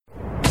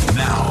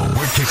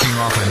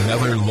off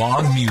another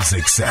long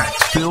music set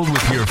filled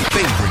with your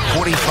favorite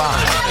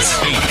 45s,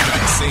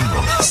 8-track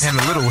singles, and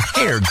a little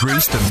hair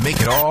grease to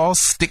make it all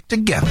stick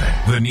together.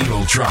 The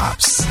needle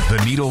drops. The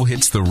needle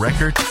hits the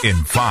record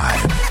in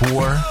 5,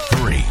 4,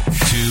 3,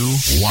 2,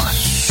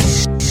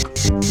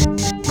 1.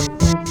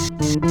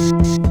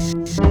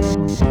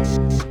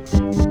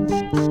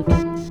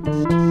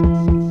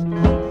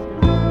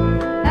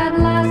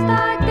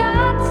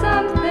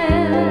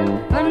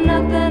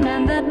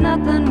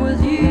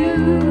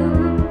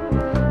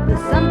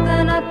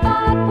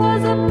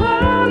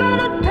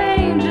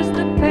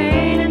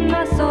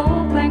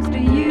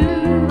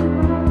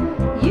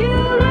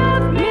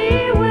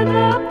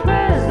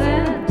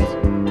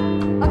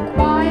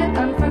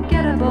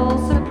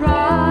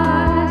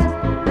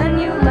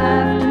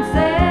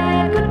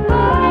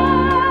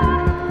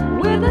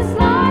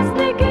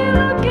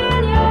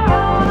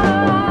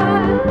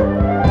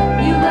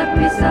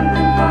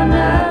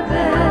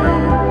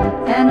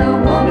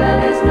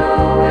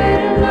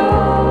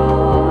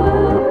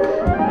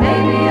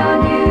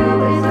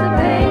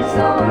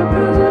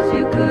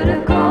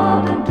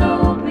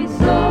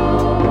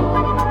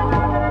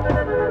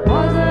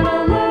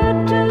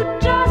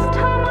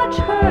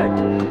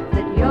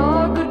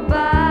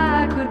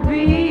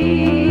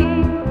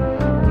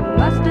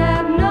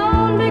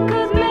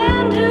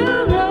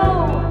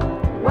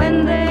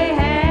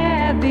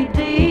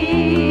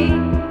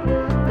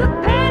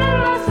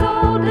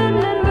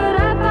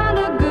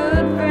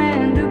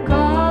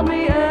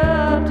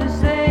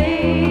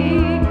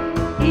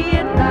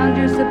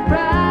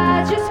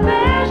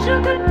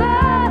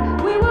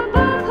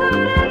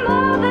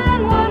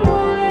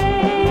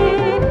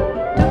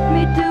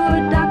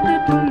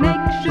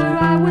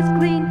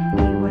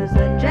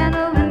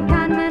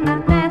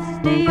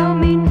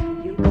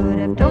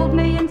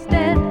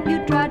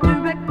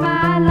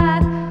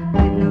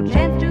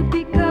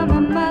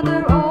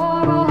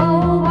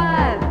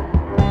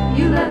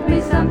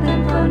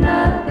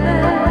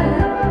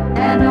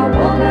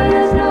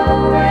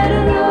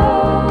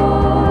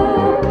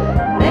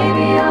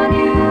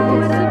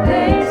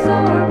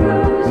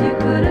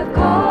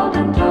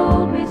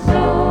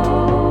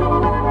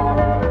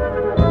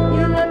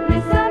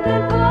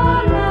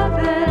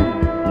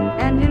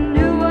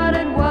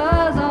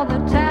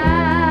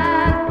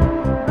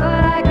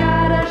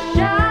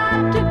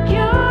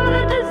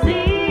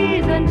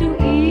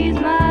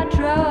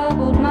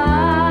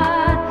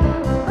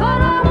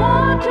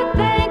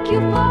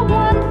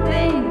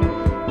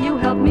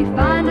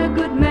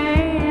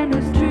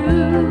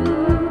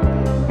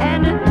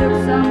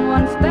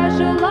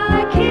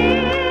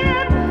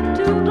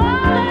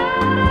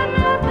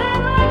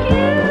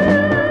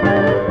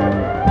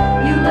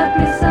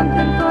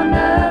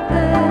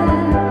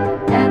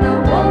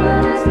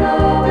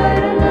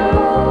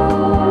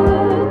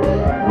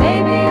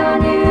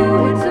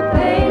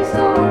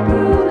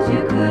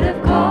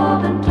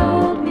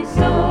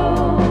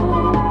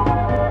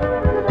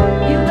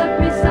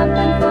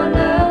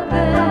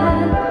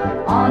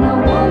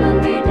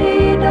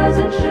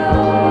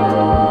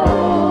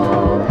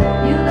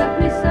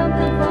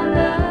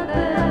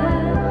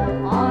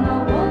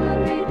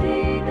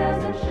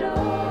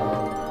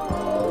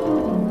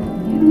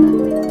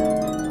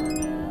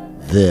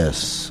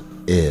 This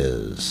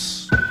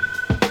is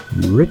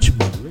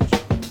Richmond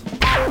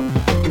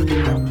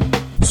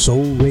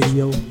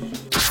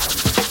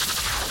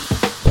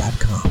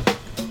SoulRadio.com.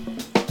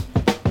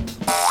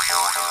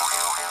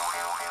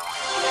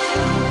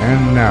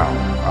 And now,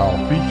 our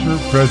feature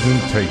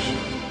presentation.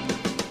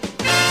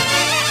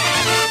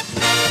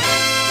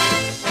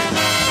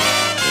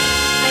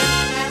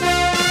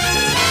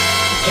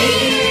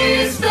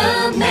 Here's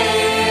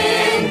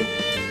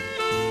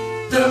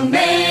the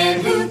man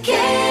who cares,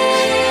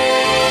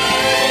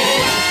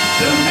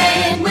 the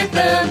man with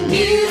the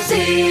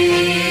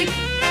music,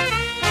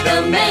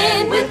 the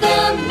man with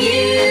the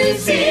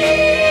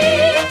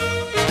music.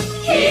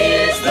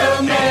 Here's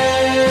the man.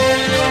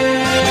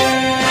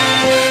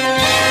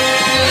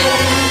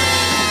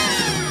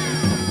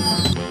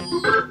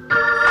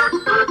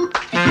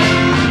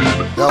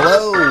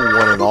 hello,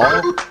 one and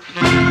all,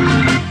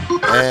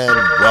 and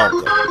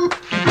welcome.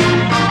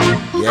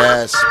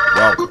 Yes,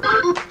 welcome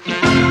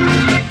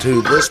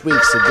to this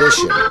week's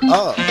edition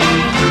of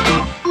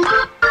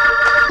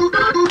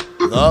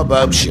The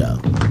Bopst Show.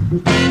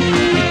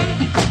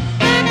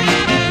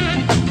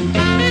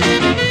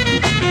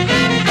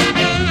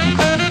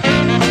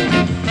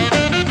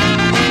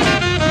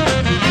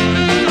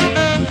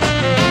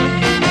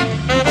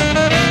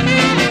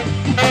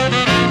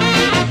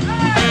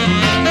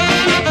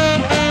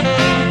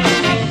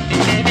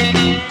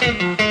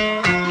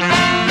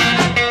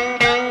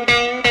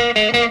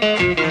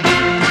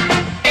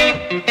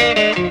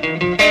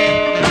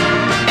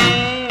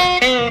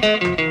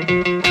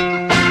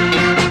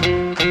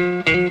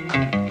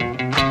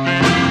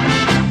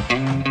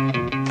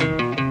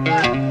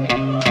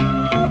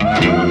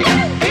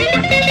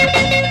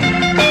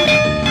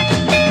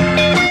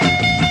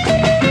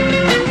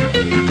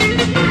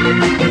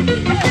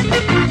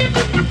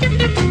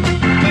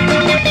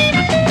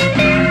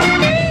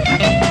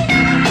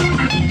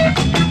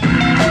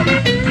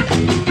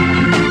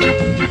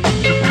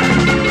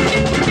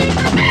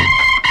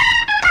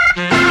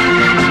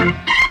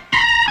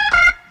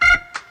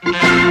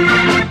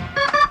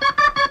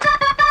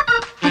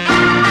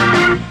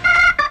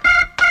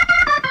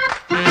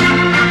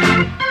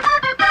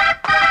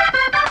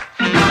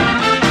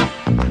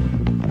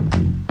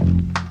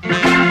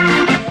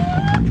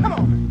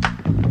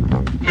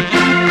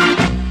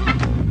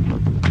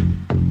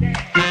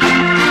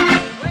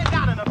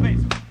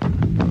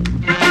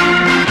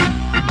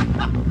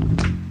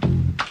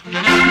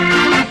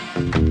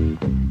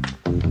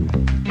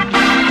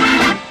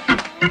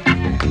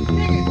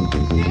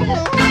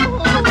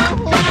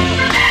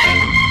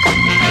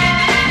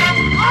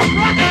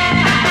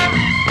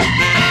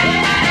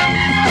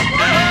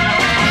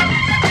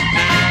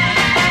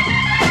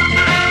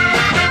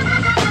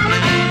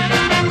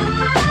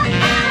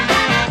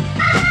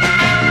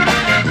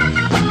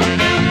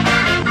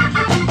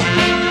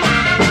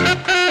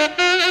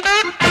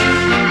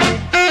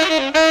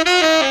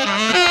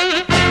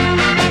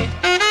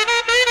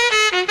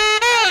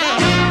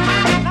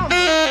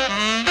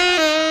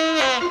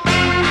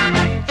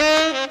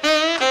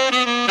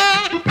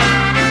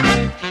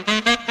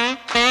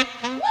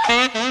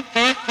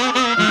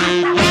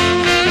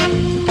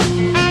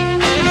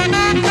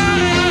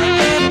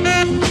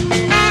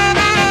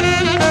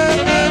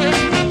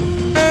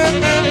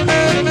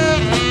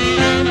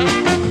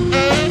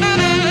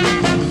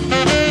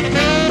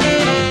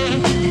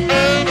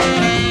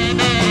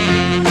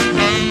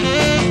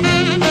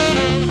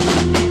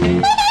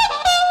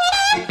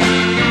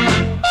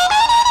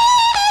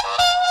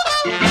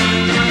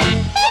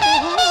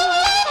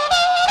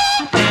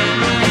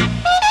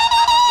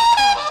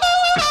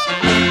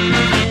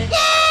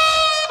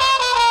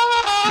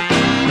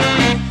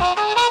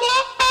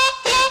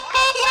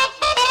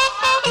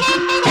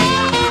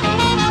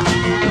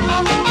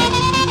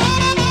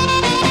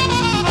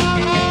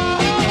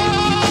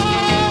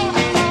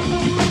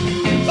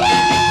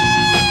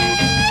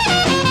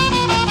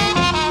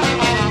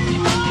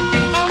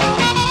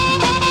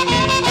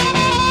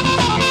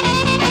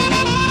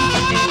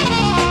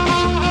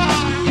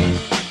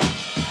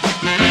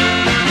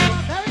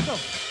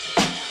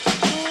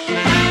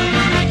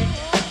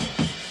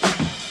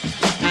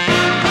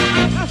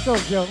 go,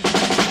 Joe.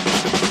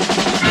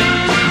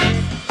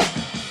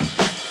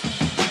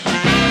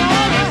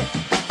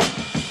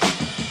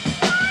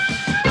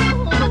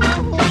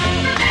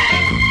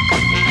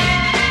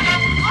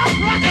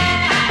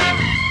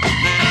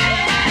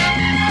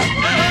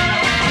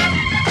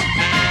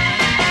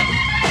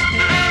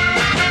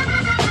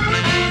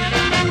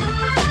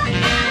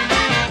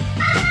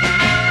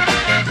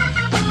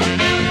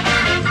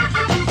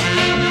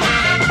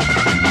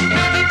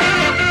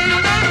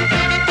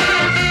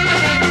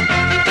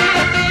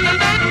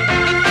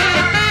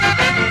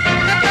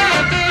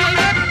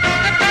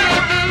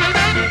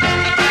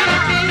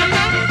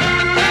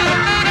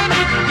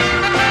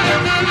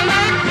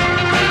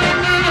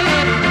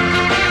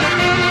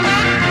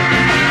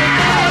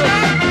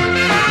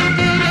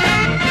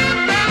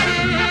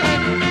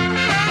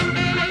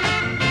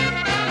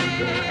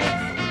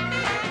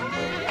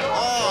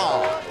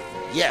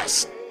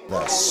 Yes,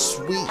 the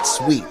sweet,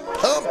 sweet,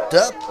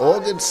 pumped-up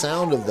organ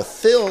sound of the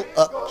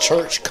Fill-Up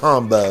Church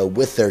combo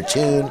with their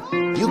tune,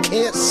 You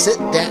Can't Sit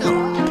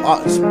Down,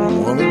 parts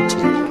 1 and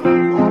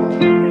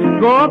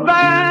 2. Go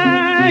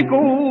back,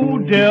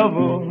 old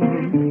devil,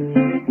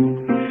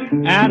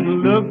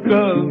 and look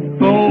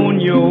upon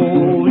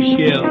your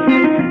shelf.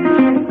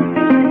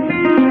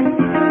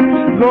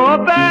 Go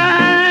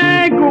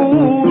back,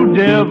 old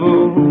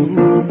devil,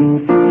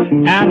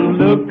 and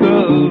look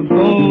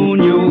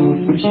upon your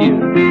shelf.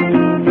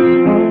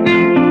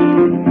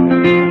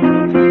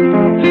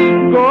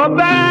 Go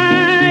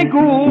back,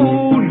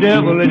 old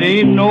devil, it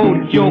ain't no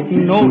joke,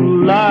 no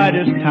lie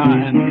this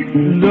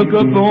time. Look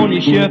up on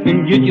your shelf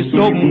and get your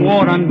soap and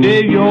water and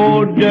dig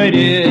your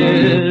dirty.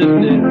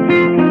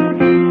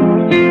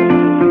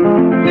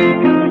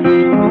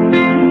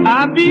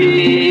 I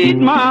beat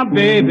my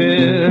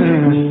baby,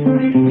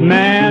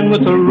 man,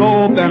 with a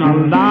rope and a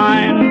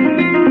line.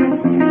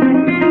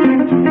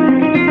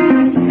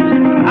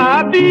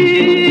 I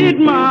beat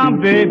my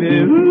baby,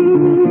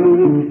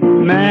 ooh,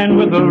 man,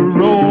 with a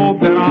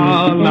rope and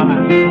a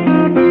line.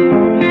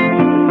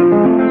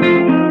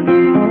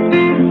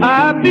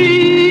 I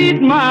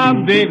beat my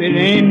baby, it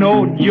ain't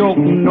no joke,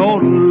 no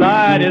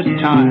lie this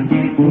time,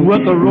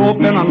 with a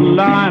rope and a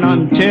line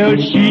until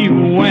she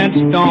went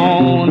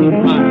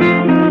stone blind.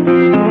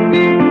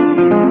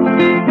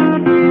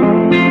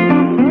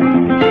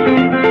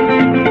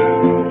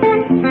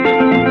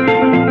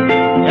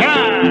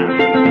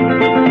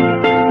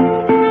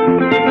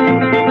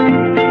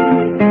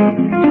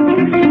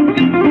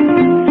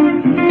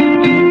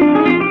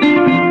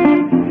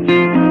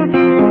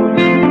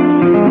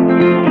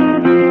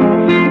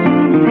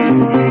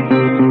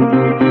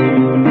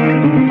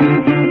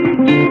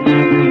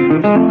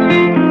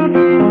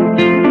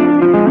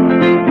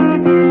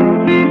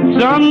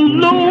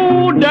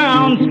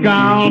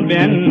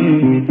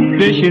 Been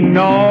fishing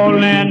all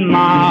in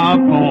my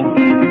pond.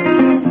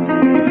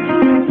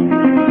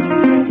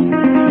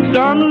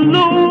 Some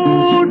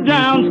low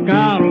down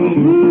scoundrel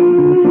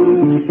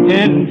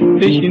been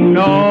fishing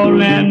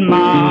all in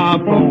my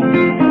pond.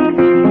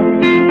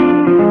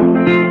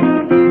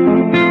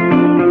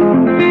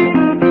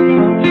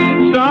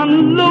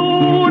 Some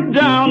low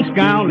down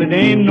scoundrel, it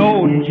ain't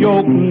no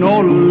joke, no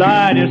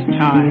lie this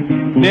time.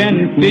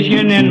 Been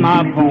fishing in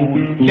my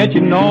pond,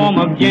 catching all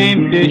my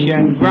game fish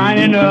and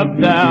grinding up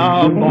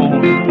their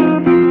bones.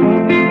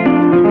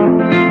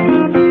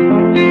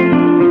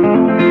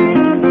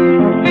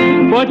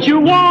 What you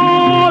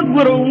want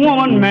with a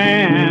woman,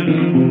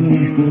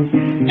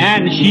 man,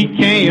 and she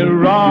can't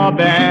rob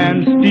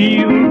and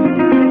steal.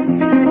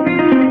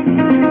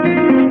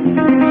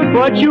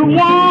 What you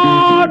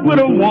want with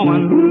a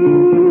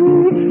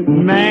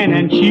woman, man,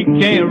 and she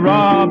can't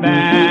rob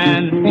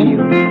and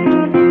steal.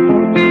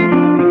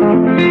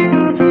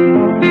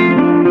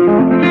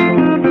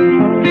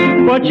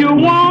 What you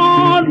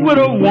want with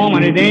a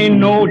woman, it ain't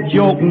no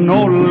joke,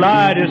 no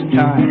lie this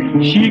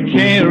time. She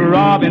can't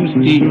rob and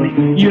steal.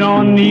 You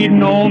don't need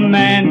no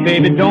man,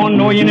 baby, don't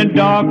know you in the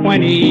dark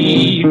when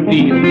he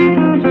feels.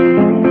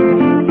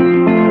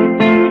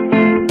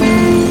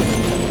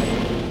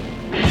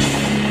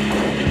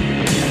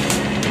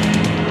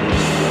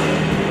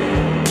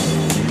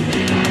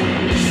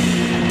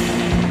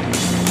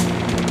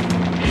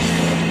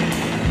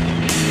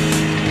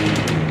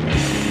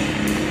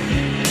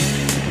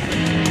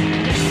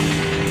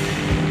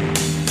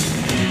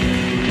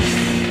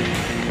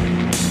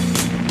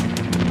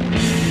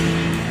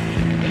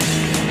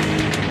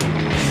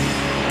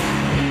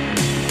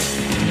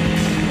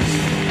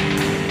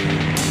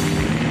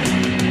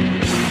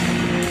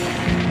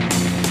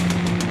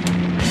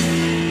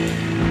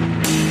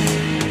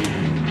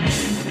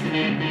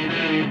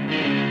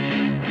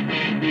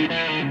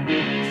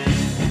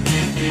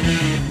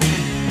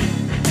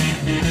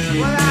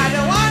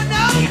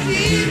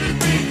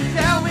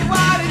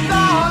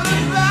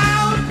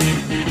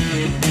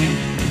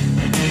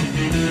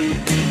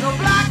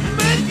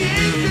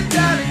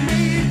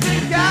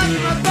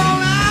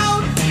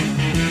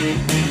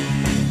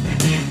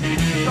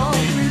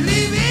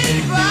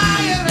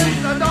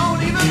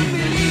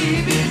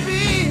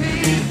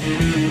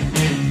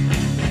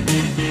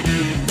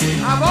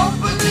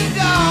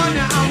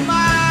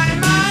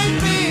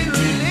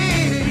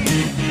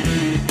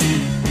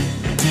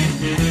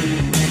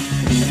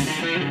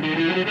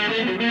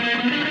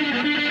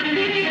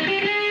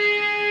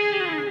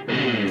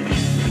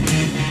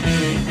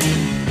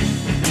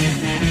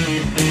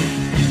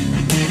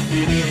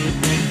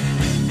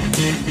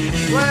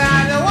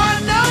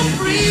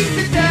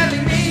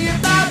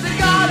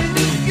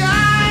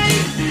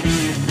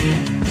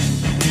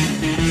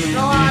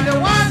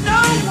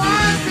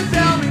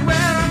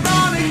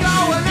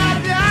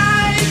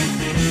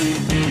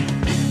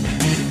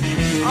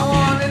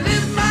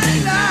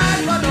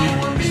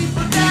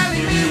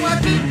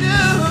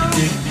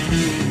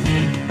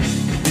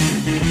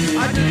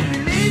 just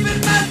believe in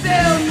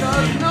myself,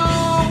 'cause no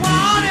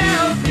one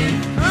else is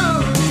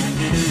true.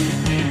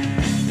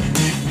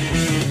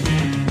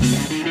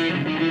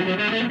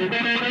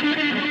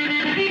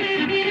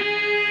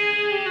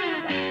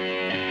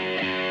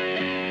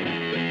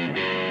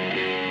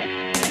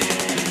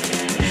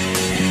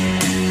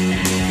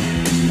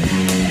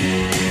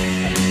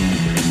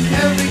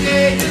 Every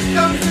day just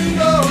comes and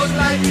goes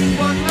like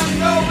one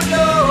long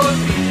overdose.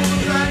 People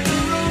trying to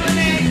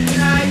ruinate,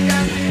 and I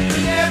can't seem to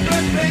their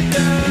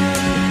frustration.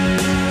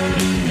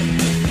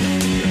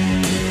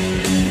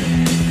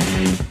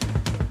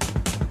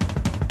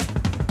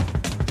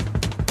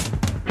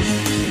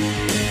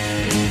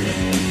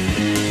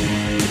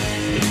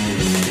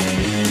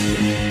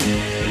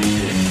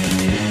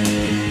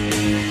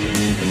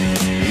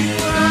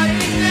 People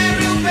hiding their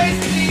real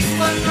faces,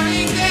 but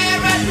running their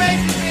rat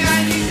races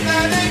behind each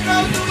other. They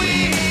grow the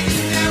weeds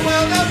in their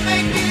world of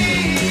make-believe.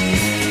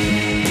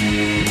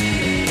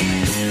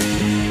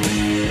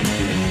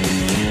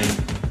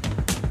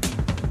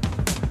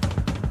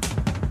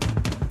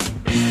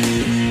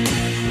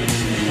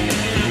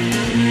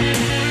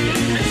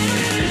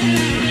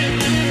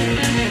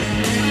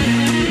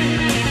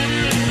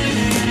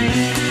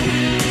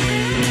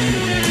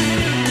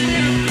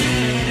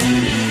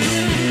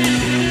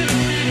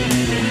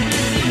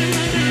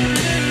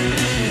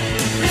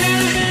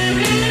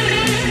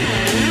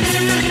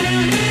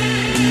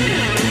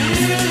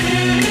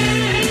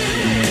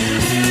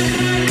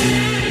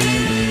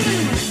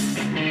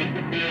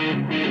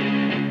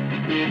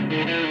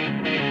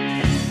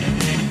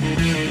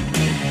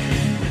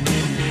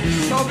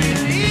 So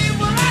believe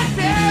what I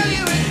tell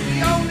you, it's the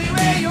only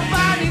way you'll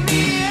find in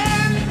the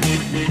end.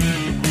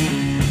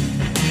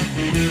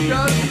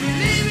 Just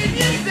believe in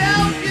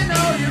yourself, you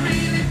know you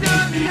really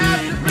don't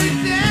have to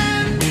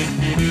pretend.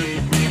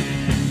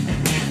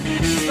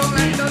 Don't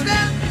let those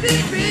empty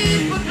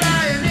people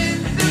try and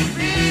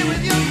interfere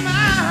with your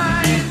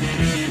mind.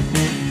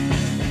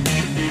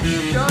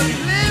 Just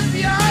live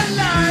your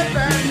life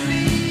and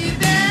leave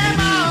them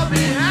all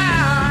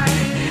behind.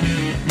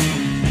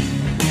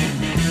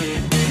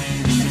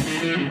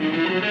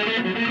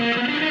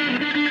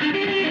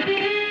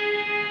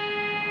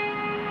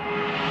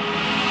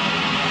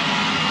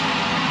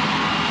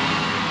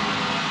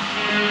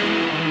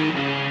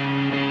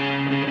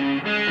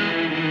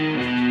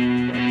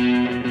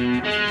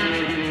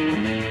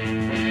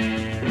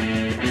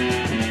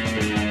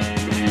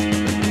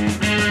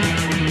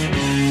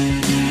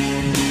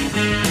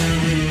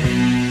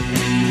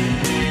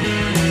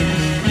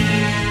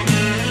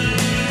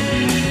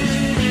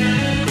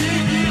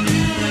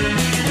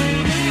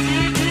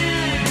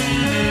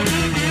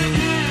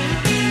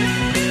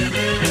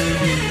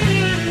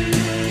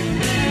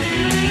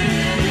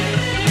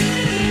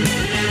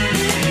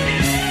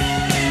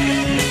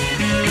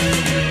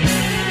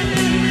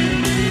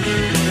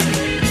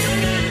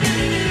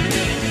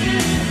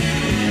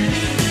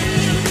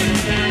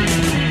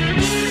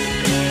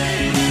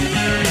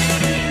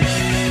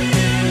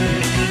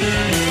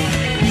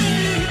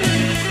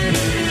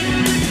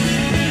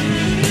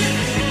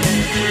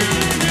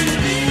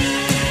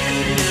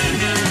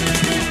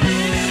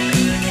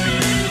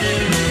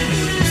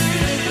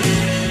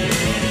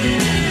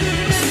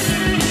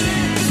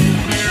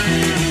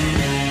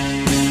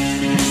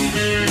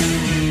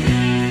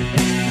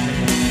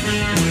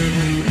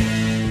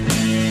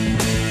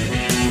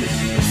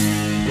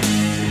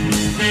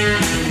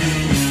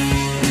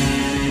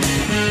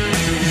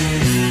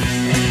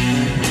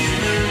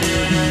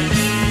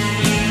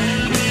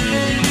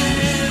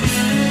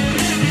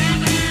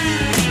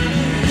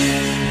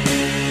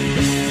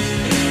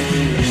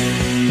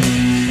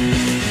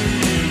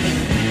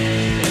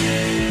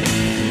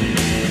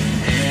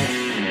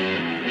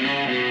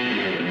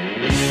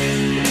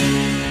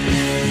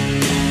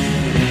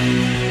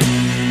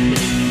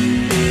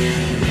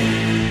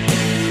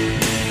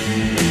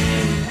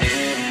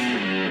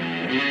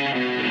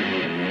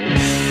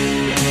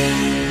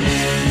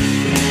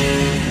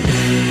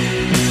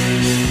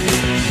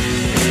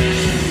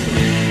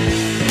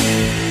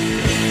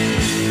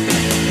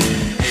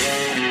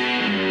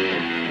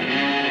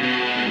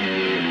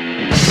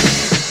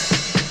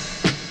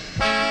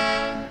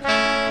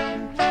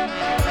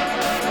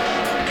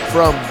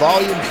 From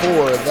Volume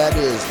 4, that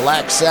is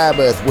Black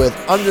Sabbath with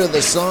Under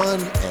the Sun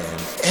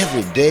and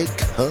Every Day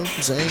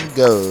Comes and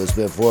Goes.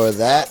 Before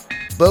that,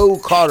 Bo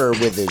Carter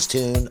with his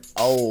tune,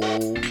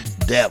 Old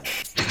Devil.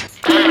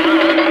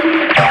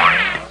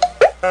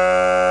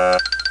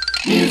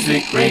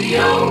 Music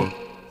Radio.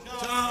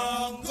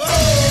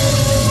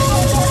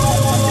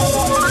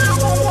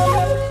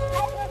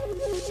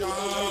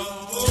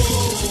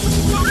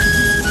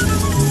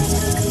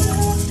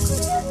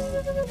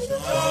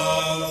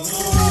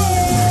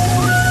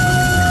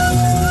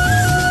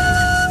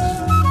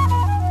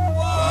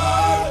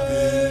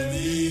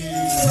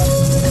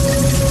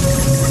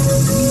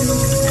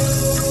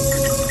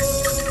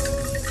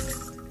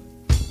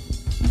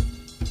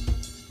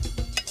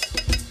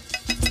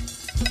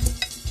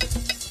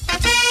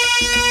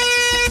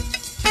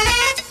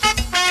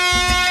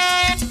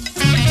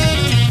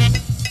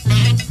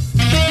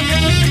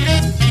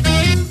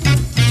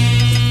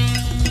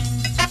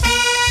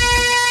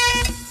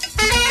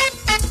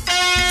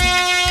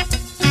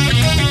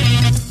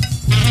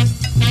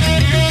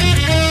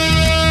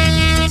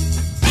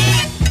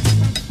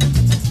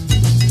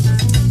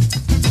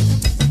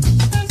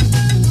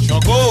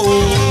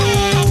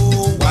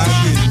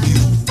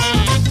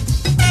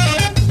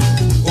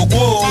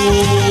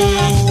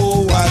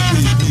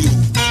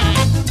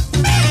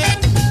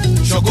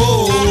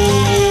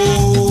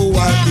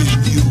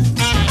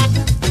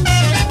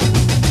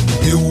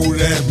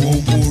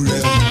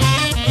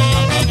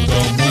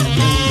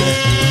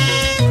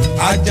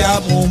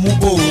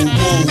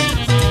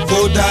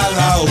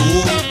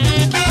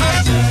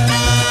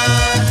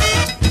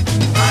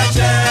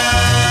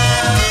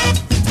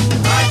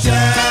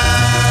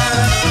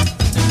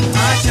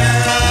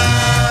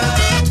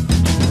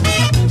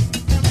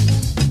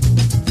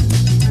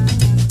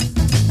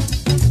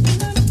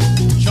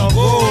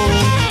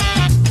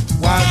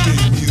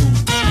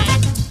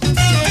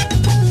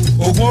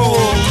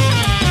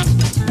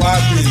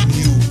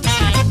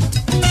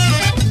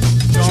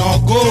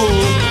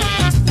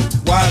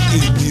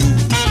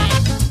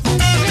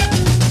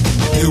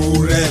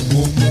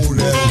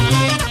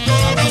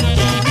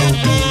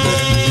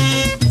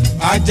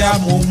 ajá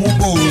mo mú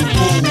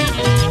bòròbò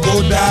tó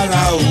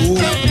dára o.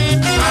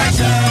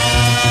 Àṣẹ,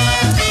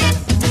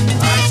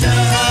 àṣẹ,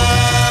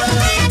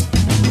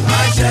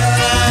 àṣẹ,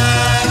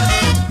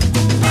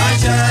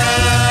 àṣẹ.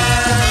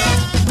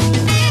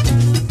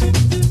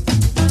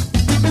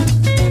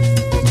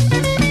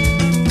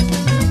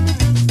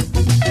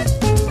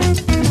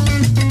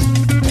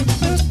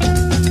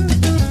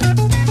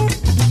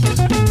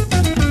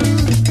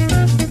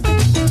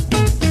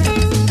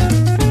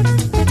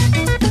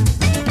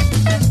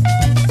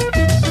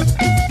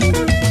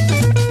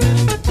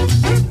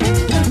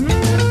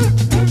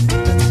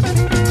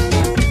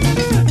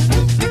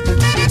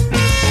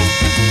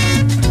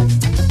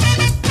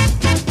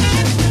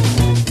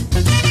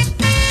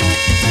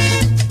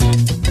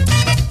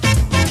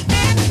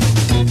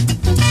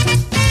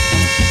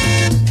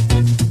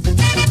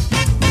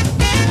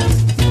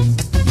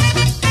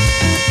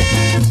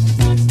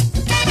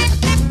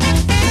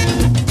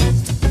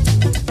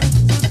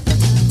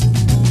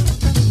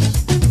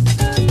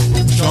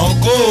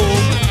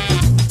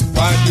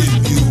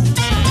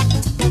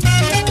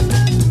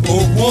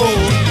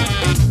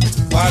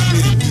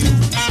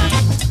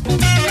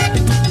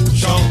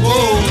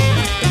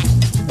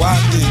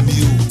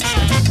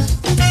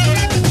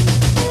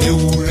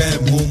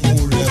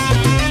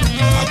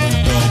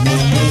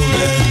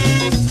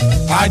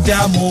 Ajá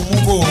mo mú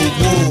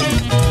bòbò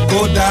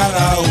kó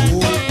dára o.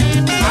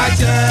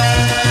 Àṣẹ,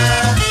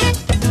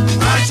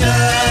 àṣẹ,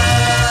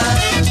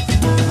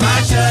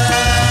 àṣẹ,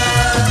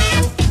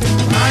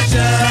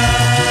 àṣẹ.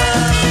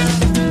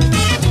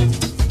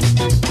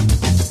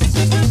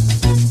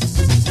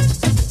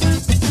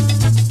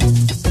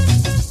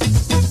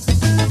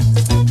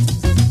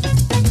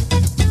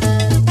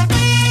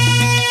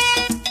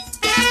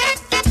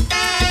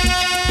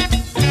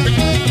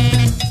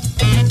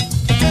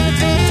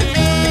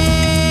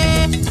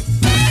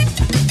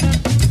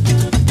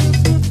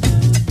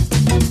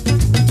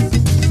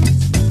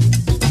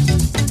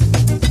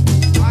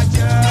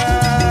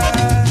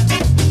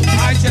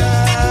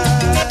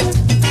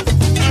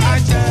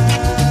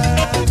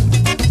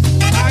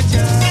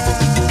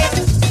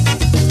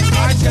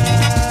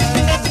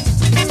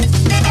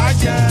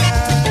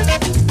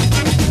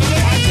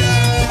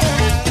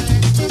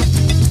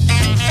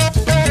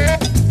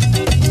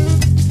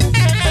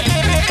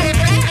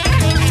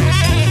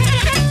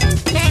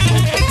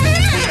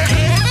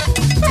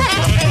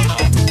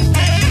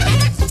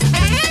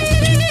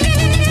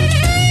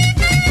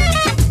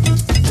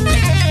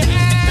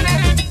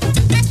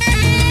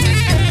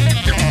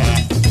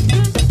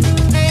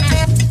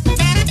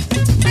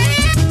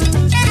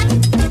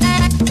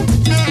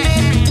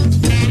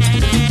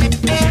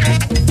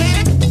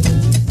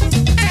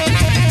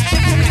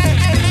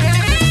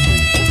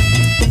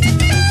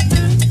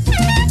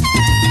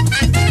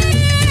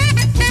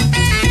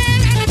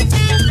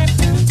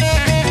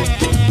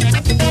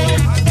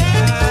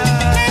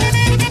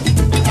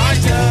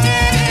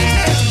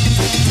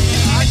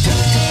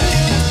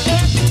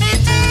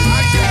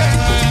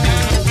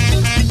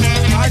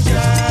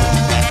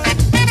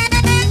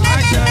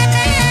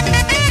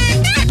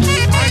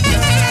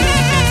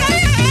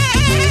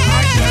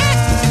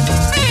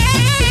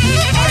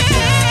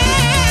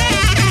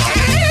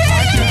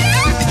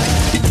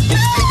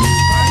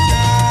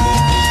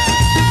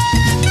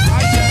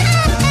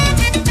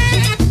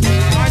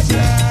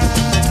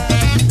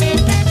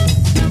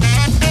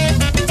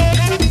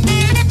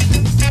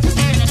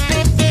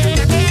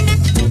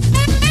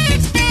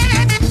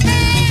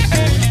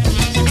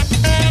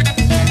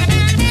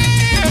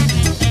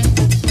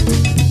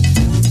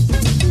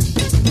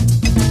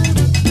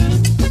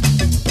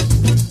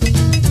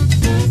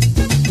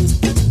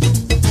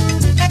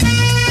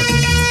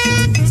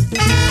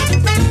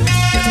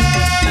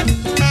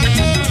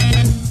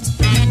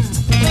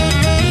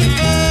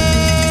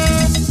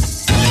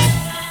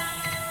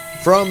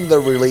 From the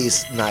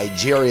release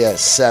Nigeria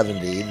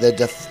 70, the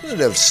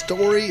definitive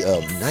story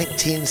of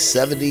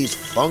 1970s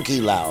funky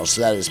louse.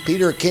 That is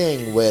Peter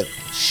King with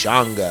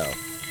Shango.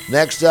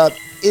 Next up,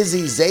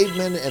 Izzy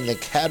Zaidman and the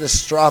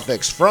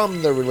Catastrophics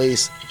from the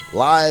release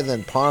Live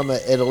in Parma,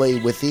 Italy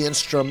with the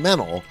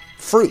instrumental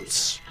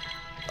Fruits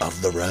of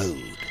the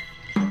Road.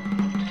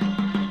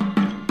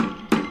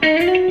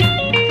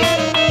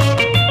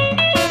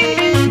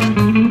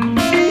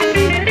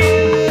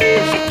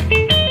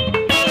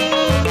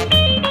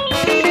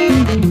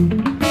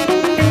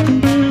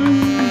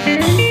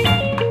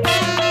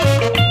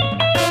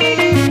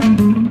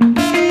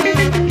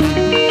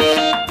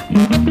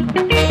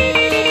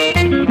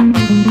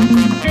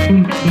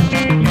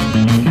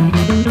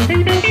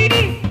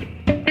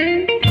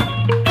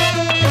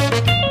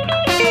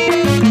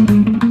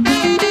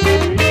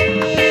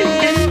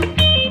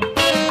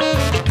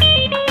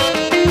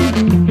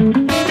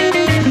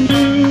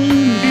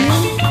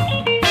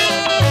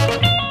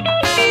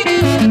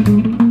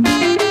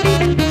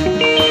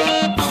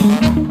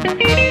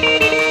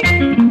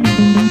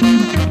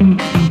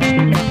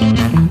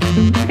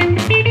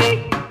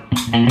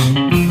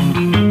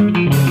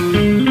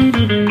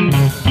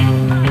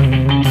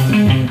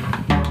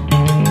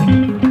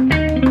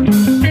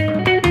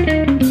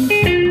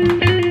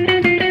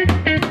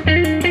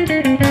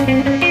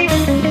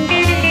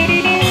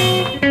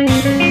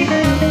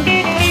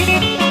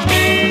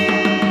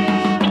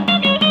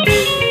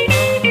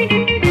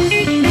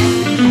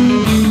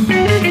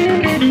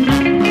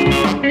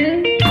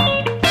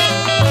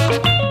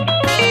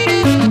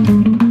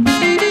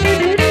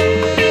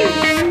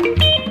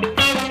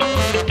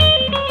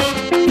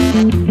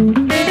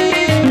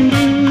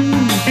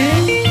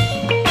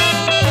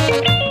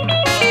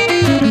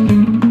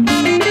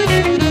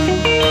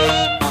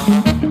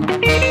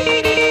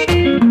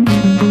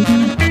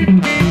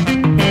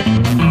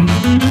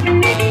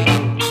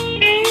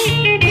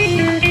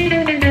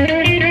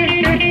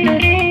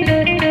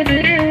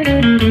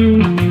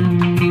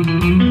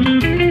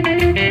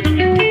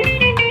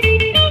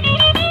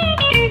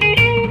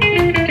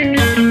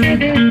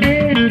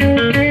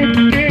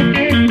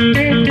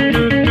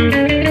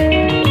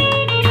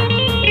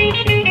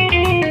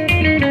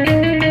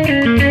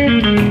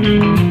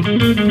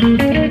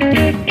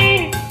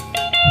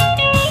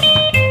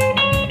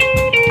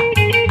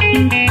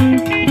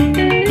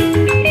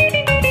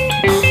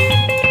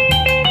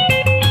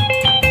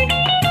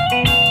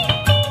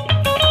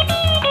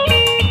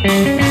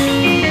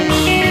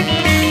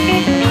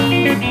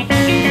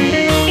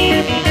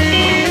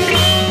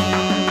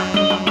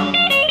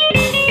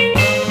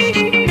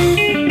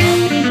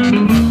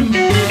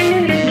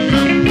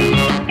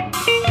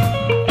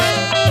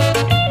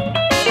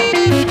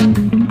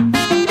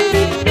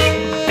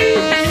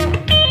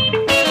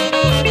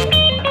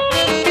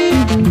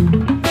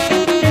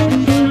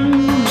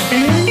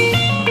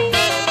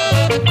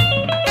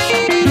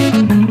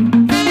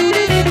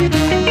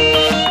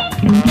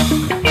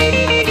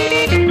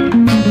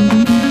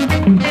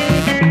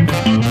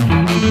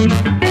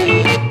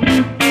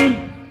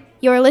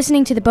 You're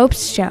listening to The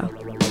Bopst Show.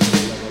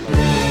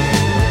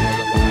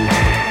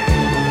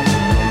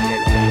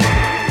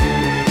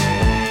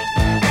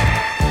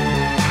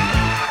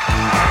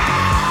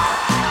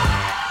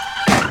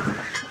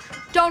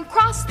 Don't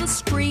cross the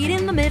street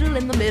in the middle,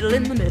 in the middle,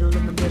 in the middle,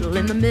 in the middle,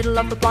 in the middle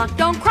of the block.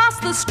 Don't cross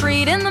the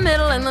street in the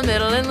middle, in the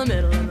middle, in the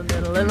middle, in the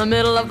middle, in the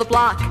middle of the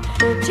block.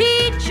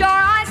 Teach your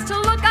eyes to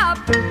look up,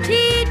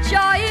 teach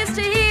your ears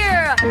to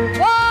hear.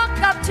 Walk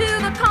up to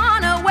the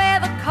corner where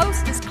the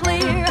coast is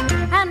clear,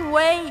 and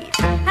wait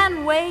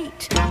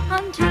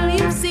until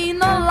you've seen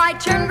the light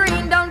turn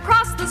green. Don't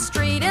cross the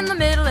street in the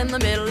middle, in the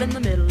middle, in the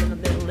middle, in the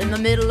middle, in the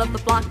middle of the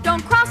block.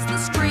 Don't cross the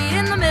street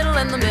in the middle,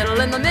 in the middle,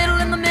 in the middle,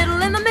 in the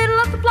middle, in the middle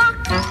of the block.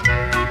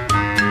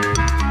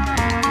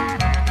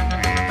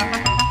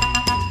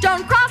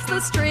 Don't cross the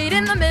street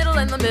in the middle,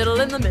 in the middle,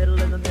 in the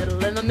middle, in the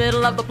middle, in the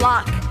middle of the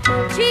block.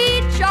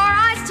 Teach your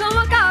eyes to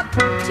look up,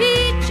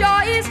 teach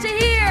your ears to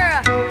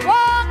hear.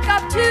 Walk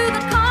up to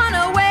the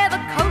corner where the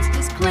coast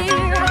is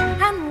clear,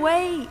 and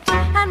wait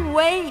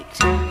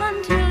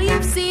until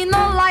you've seen the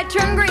light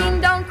turn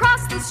green. Don't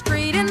cross the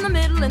street in the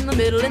middle, in the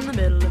middle, in the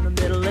middle, in the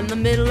middle, in the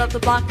middle of the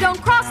block.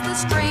 Don't cross the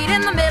street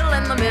in the middle,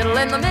 in the middle,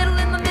 in the middle,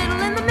 in the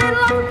middle, in the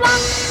middle of the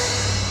block.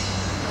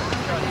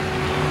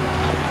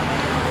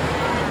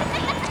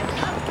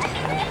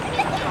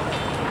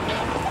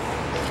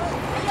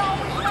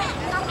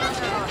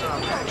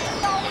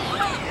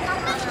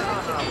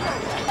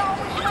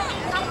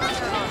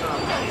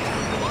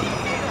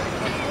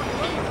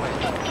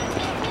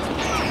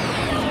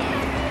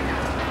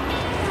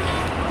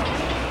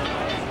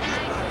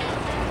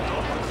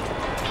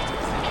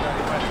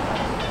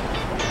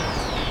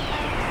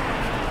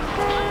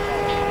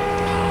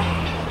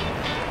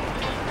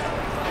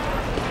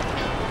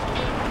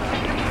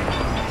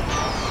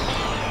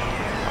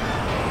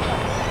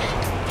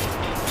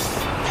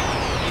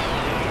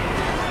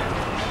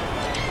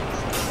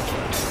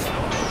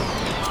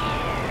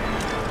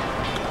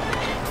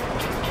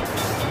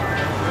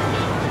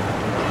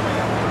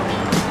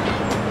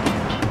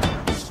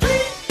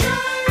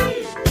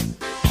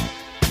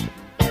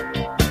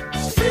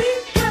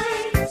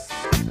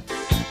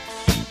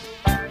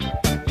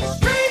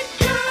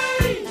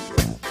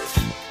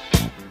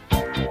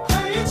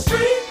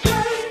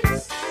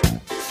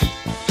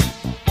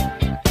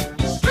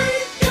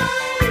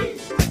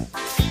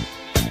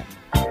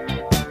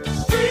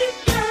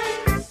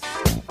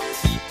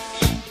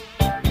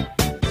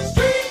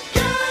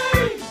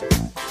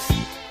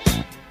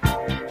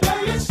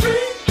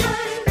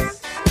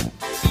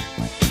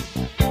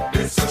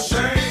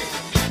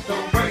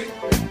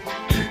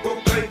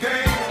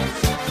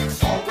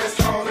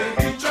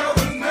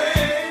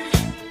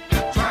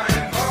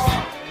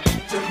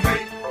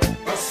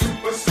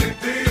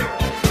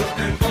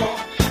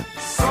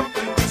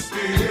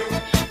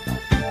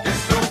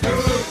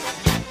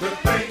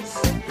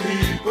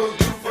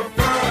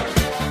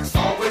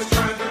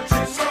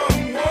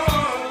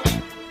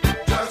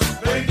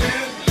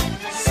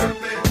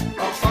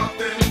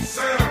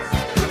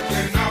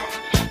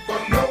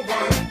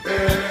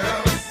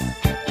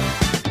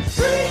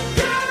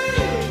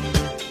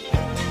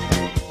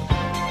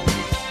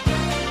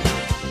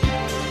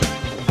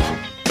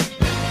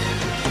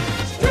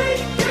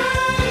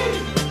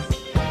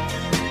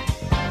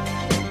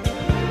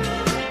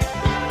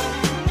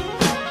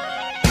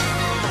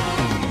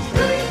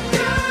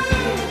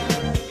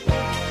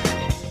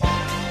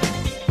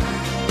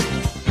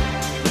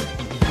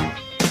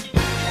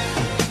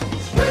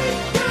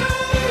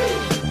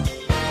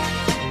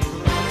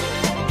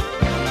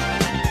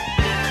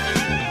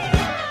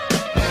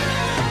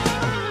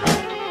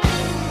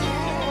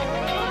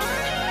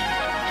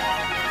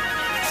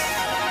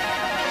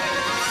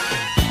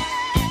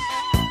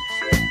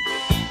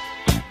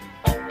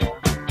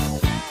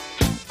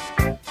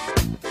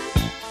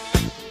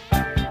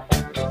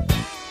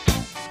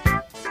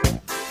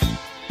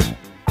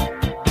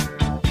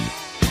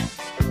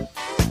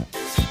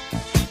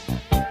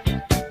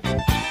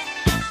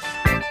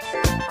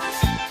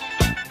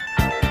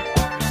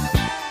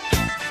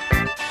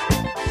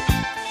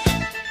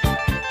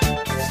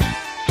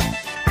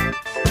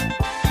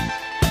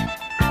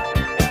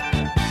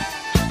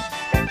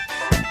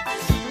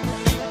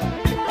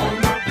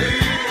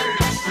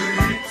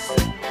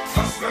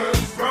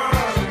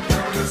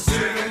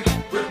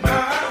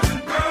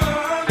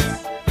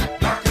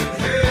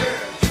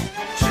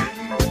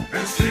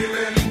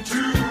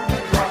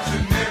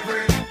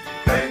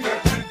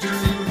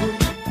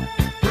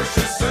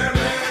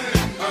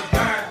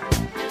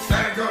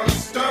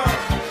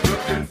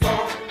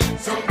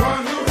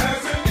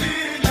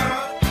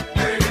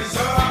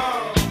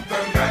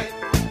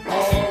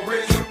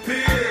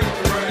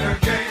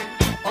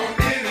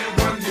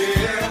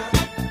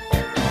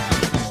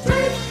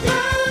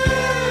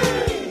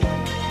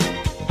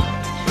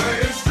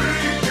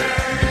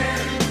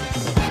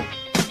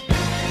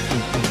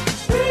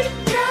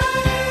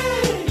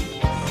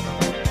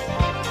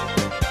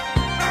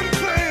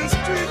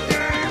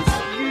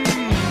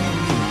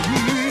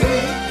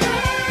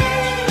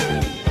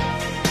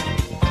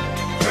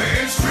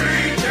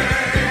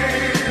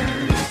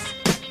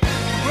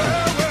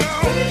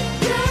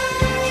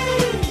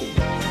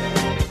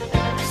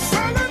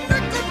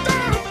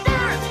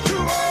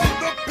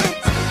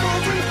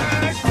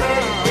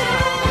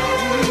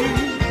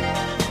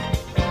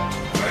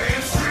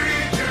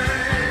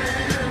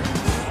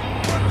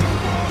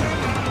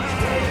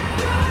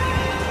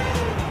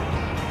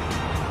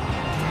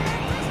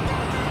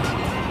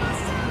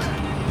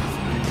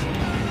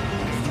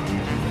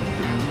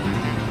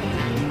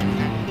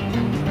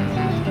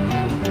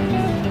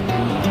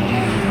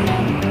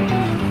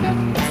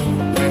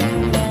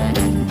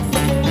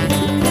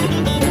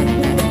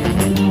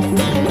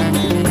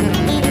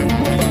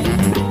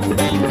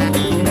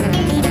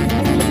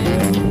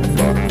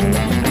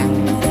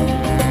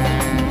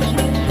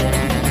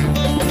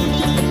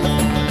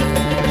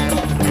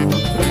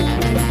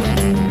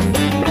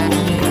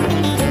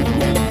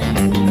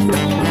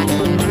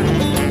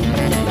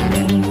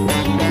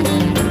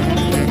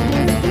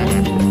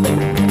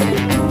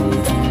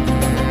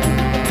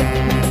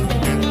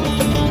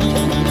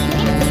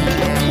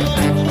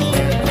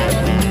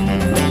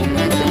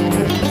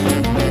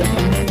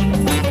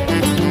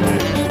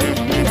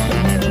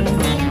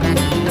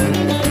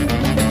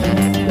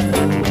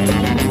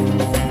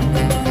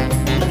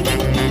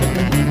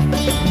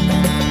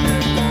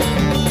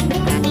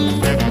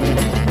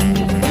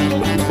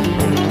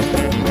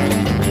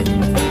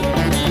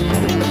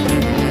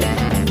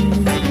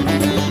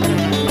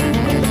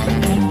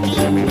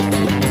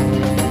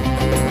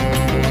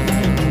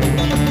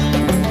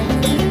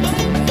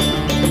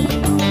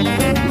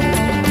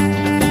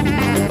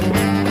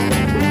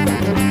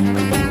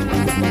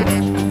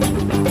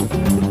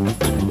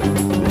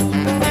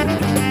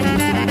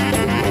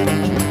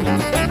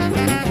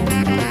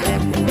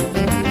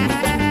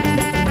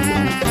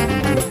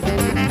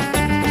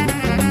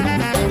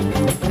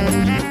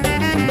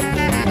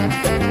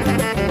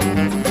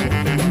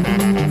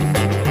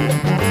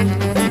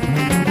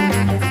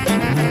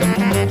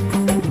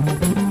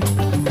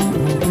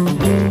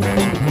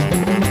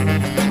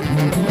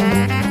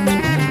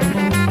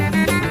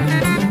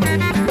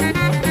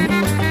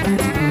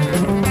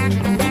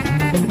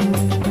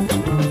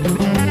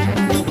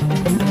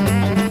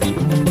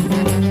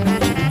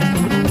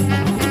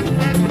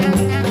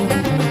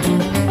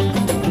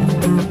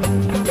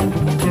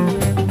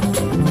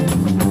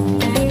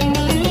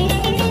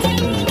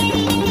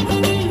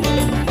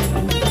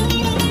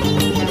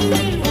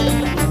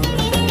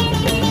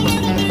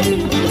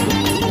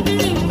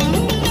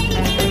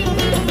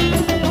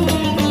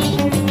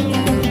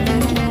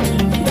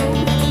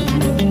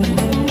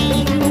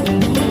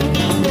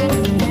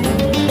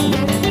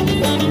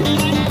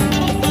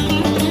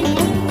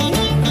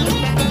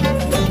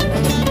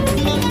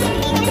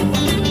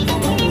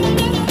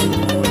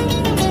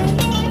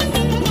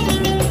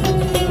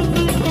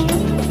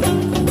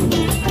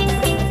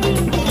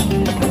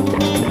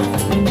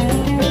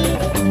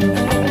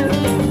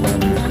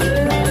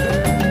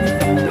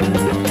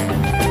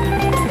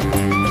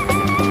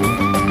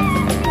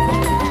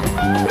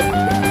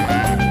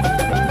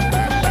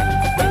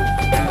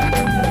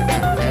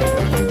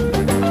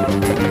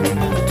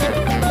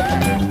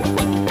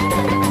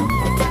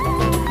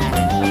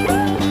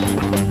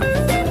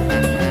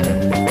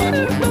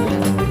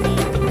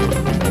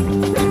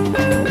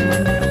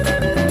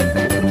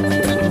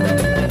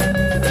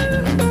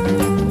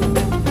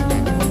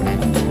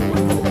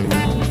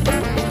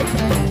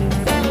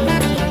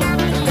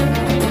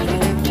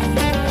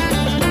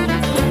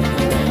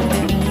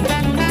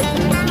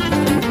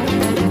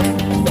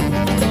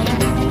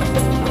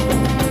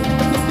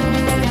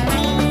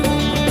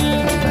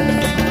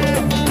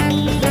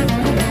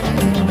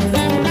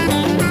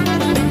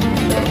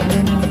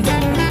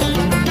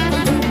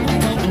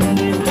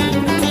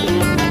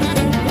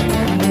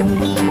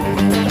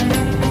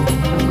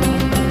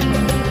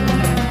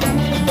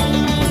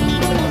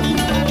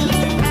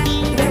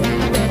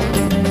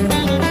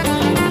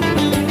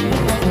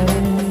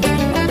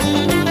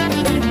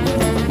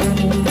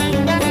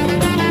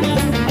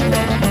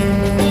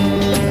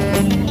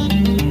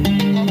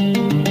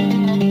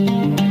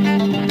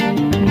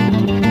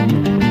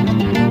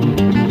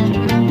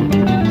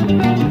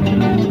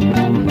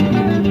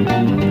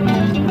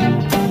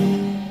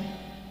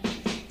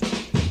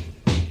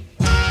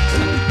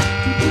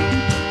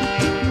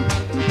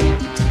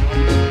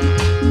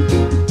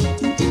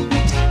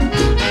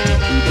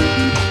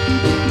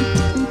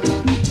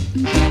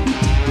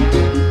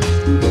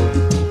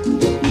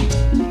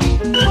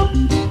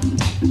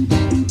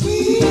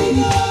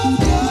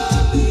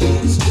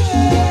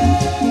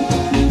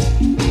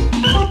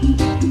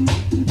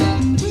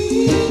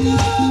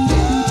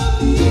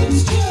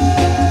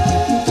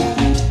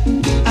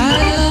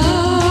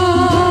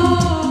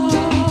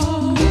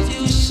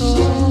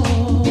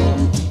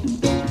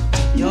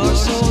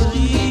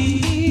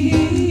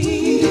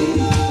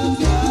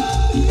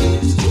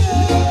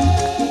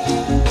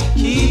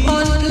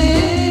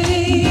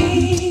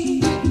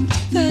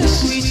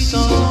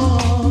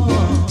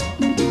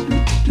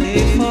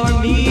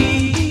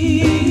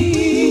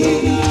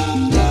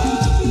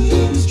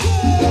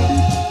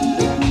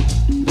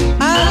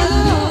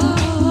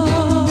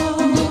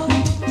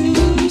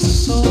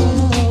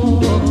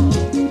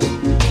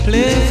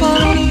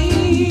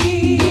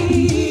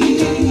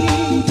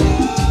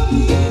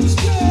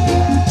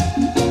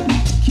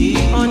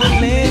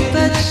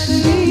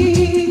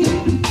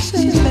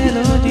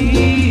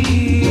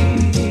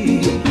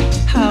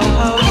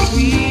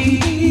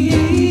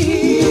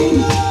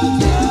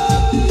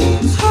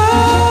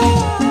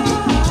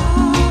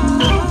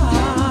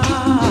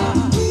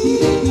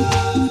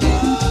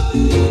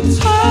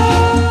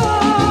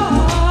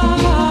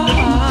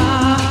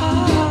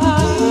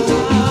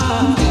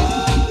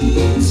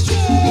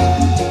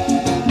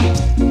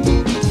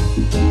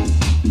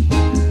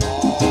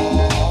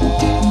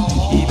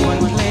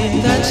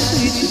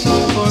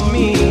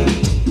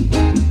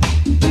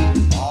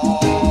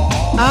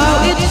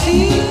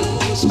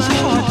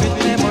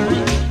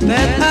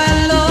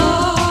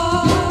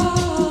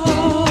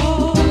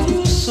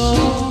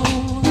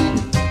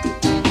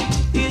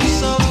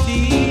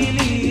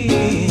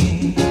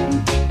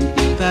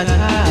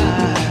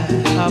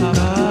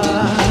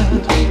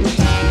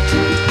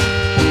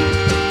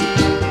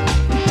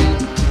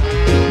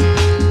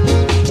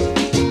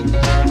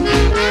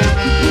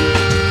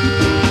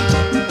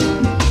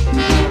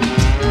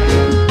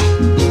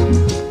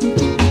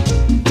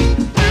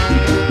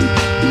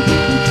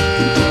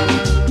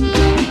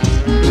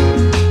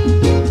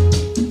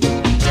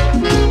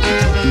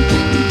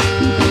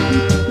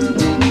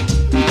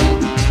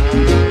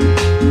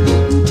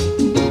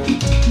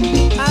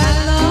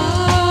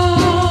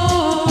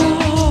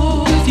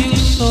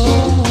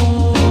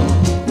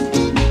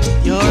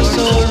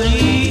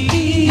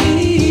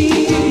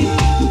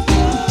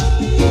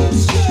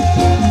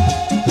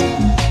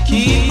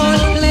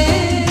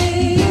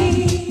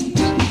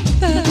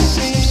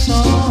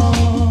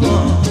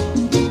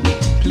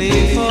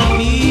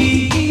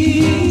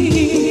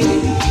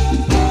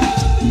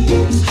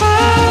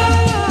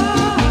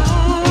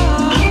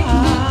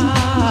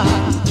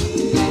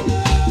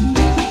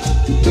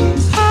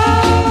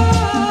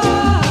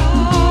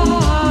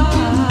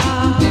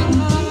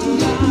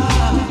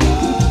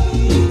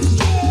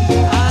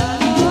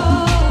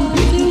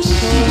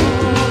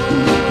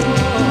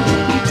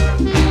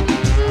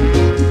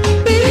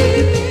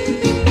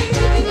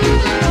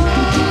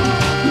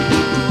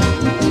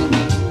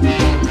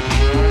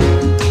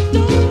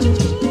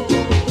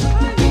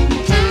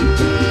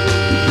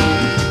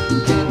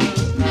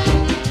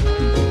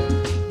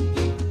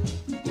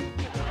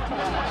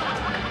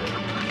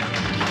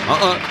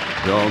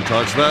 Don't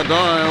touch that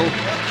dial.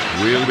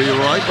 We'll be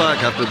right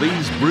back after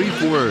these brief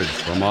words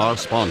from our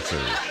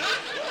sponsors.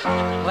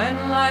 When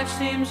life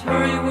seems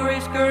hurry, worry,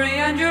 scurry,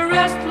 and you're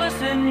restless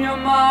in your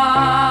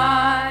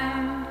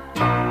mind,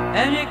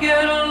 and you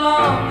get a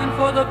longing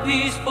for the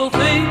peaceful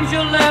things you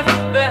left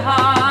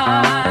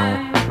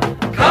behind.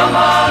 Come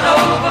on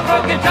over for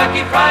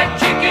Kentucky Fried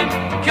Chicken.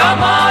 Come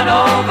on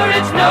over,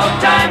 it's no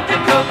time to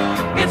cook.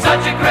 It's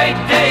such a great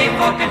day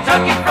for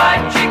Kentucky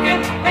Fried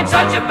Chicken, and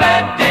such a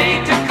bad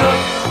day to cook.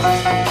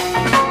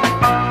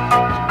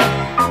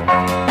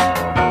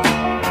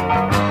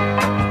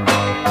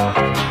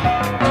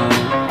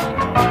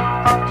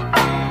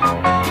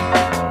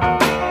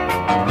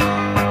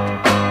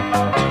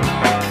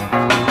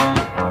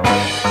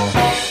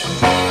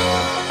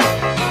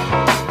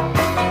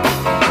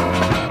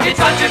 It's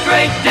such a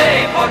great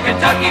day for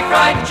Kentucky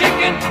Fried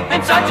Chicken,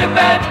 and such a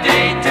bad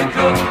day to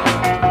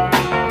cook.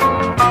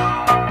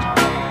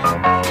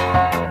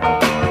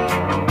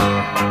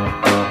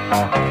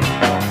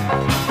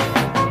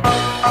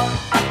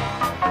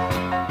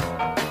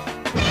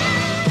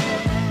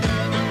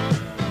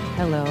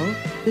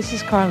 This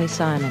is Carly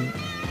Simon.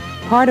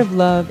 Part of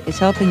love is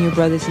helping your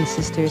brothers and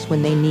sisters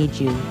when they need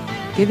you.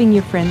 Giving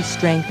your friends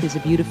strength is a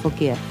beautiful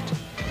gift.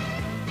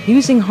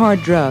 Using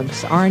hard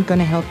drugs aren't going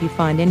to help you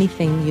find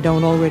anything you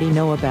don't already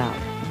know about,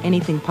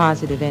 anything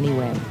positive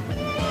anyway.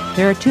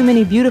 There are too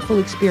many beautiful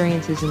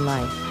experiences in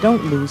life.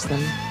 Don't lose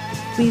them.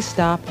 Please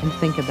stop and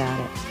think about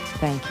it.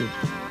 Thank you.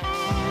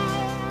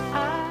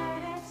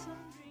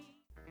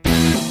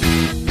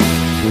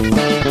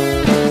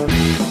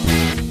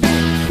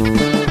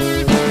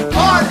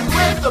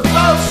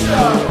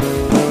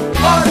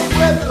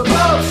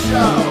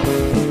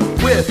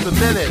 With the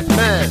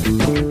Minutemen,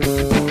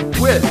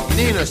 with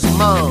Nina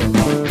Simone,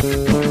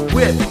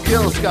 with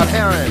Gil Scott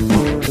Heron,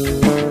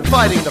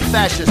 fighting the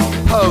fascist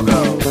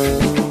pogo.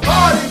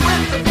 Party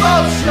with the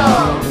Bopst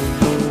Show!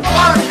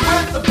 Party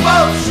with the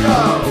Bopst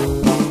Show!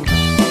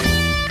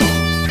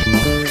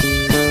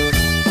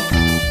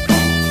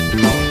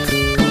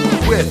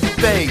 With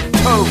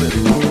Beethoven,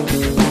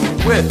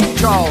 with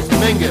Charles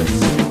Mingus,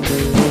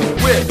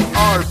 with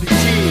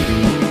RPG,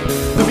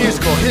 the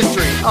musical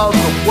history of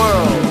the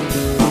world.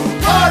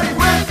 Party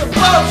with the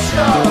Bopst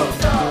Show!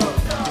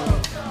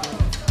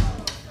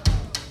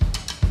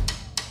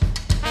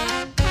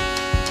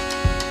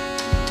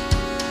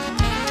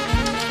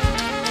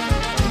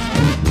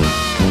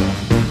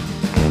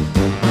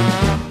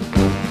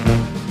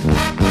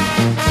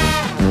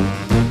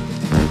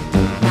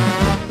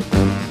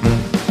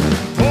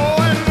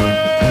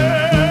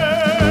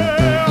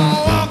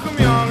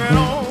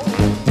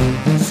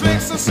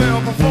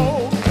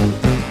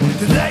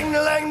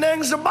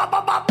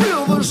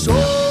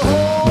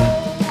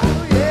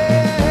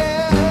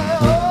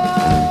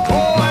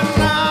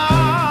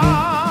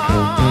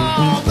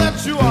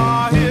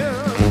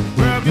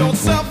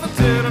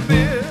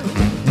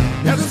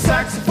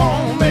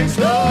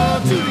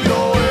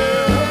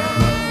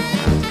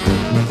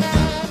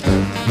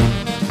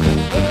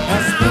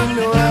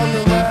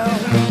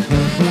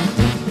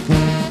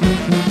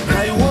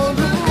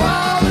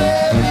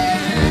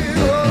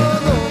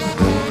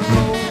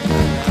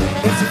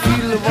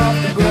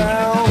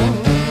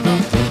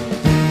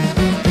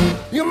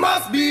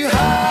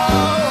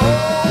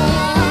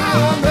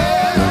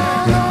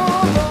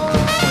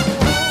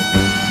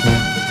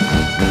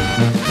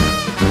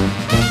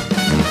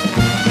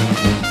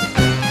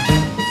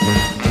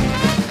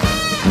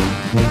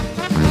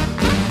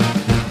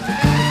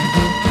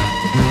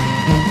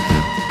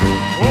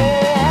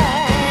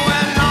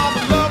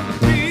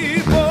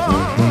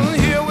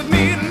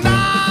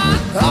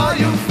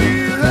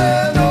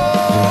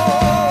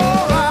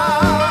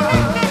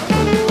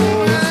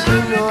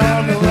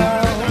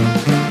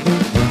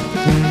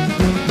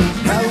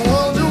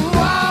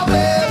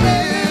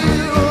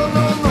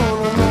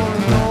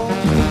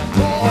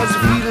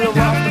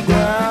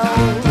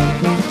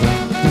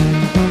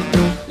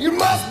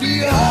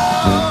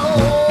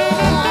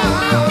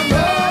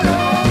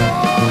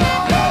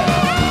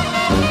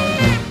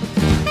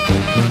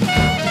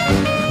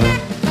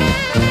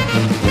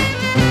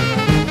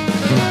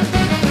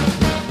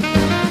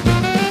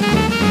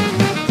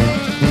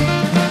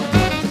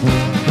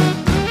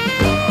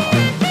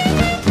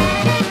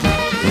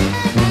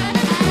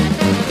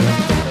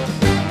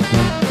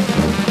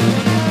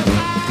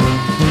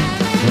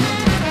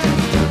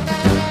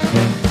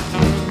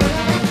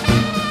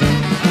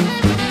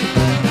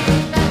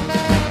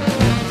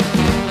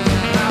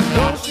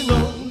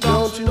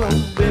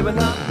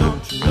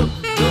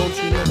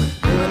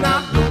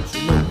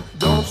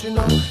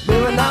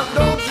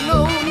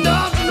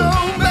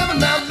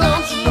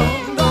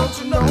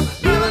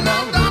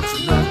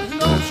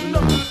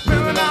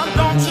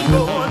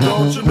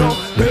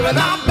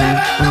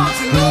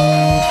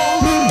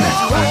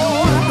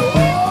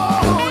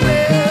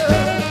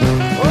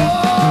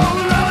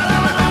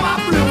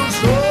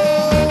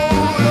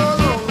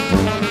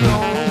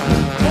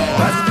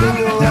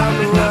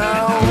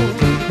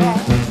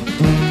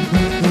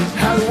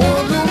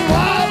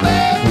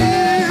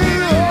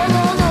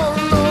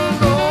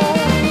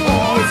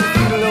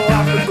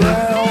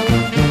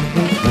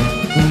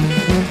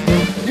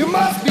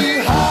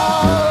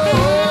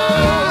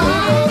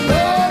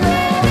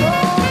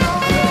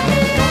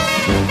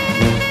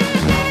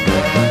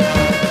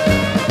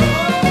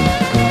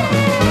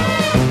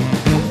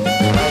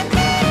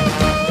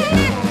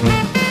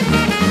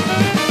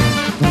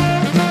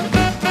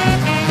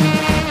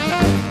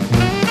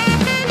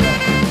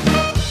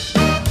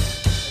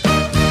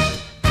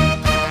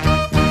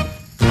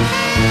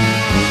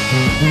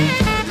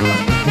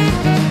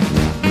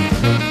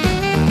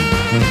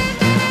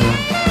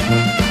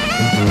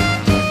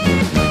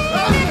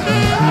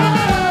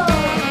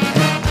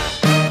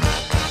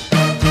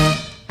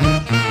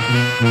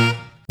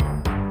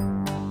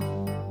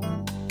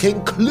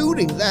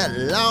 Concluding that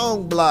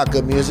long block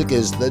of music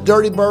is the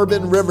Dirty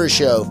Bourbon River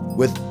Show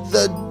with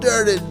the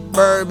Dirty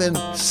Bourbon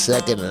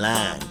second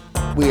line.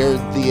 We're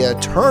the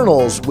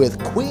Eternals with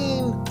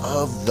Queen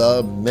of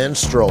the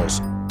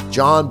Minstrels.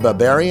 John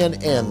Barbarian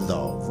and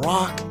the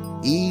Rock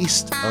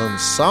East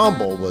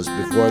Ensemble was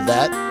before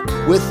that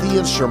with the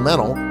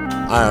instrumental.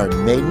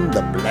 Iron Maiden,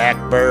 the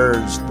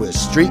Blackbirds with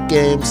Street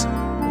Games.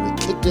 And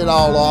we kicked it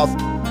all off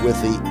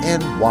with the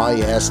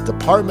NYS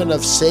Department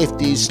of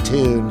Safety's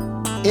tune,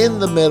 In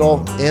the Middle,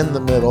 in the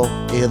Middle,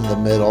 in the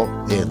Middle,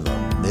 in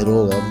the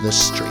Middle of the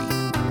Street.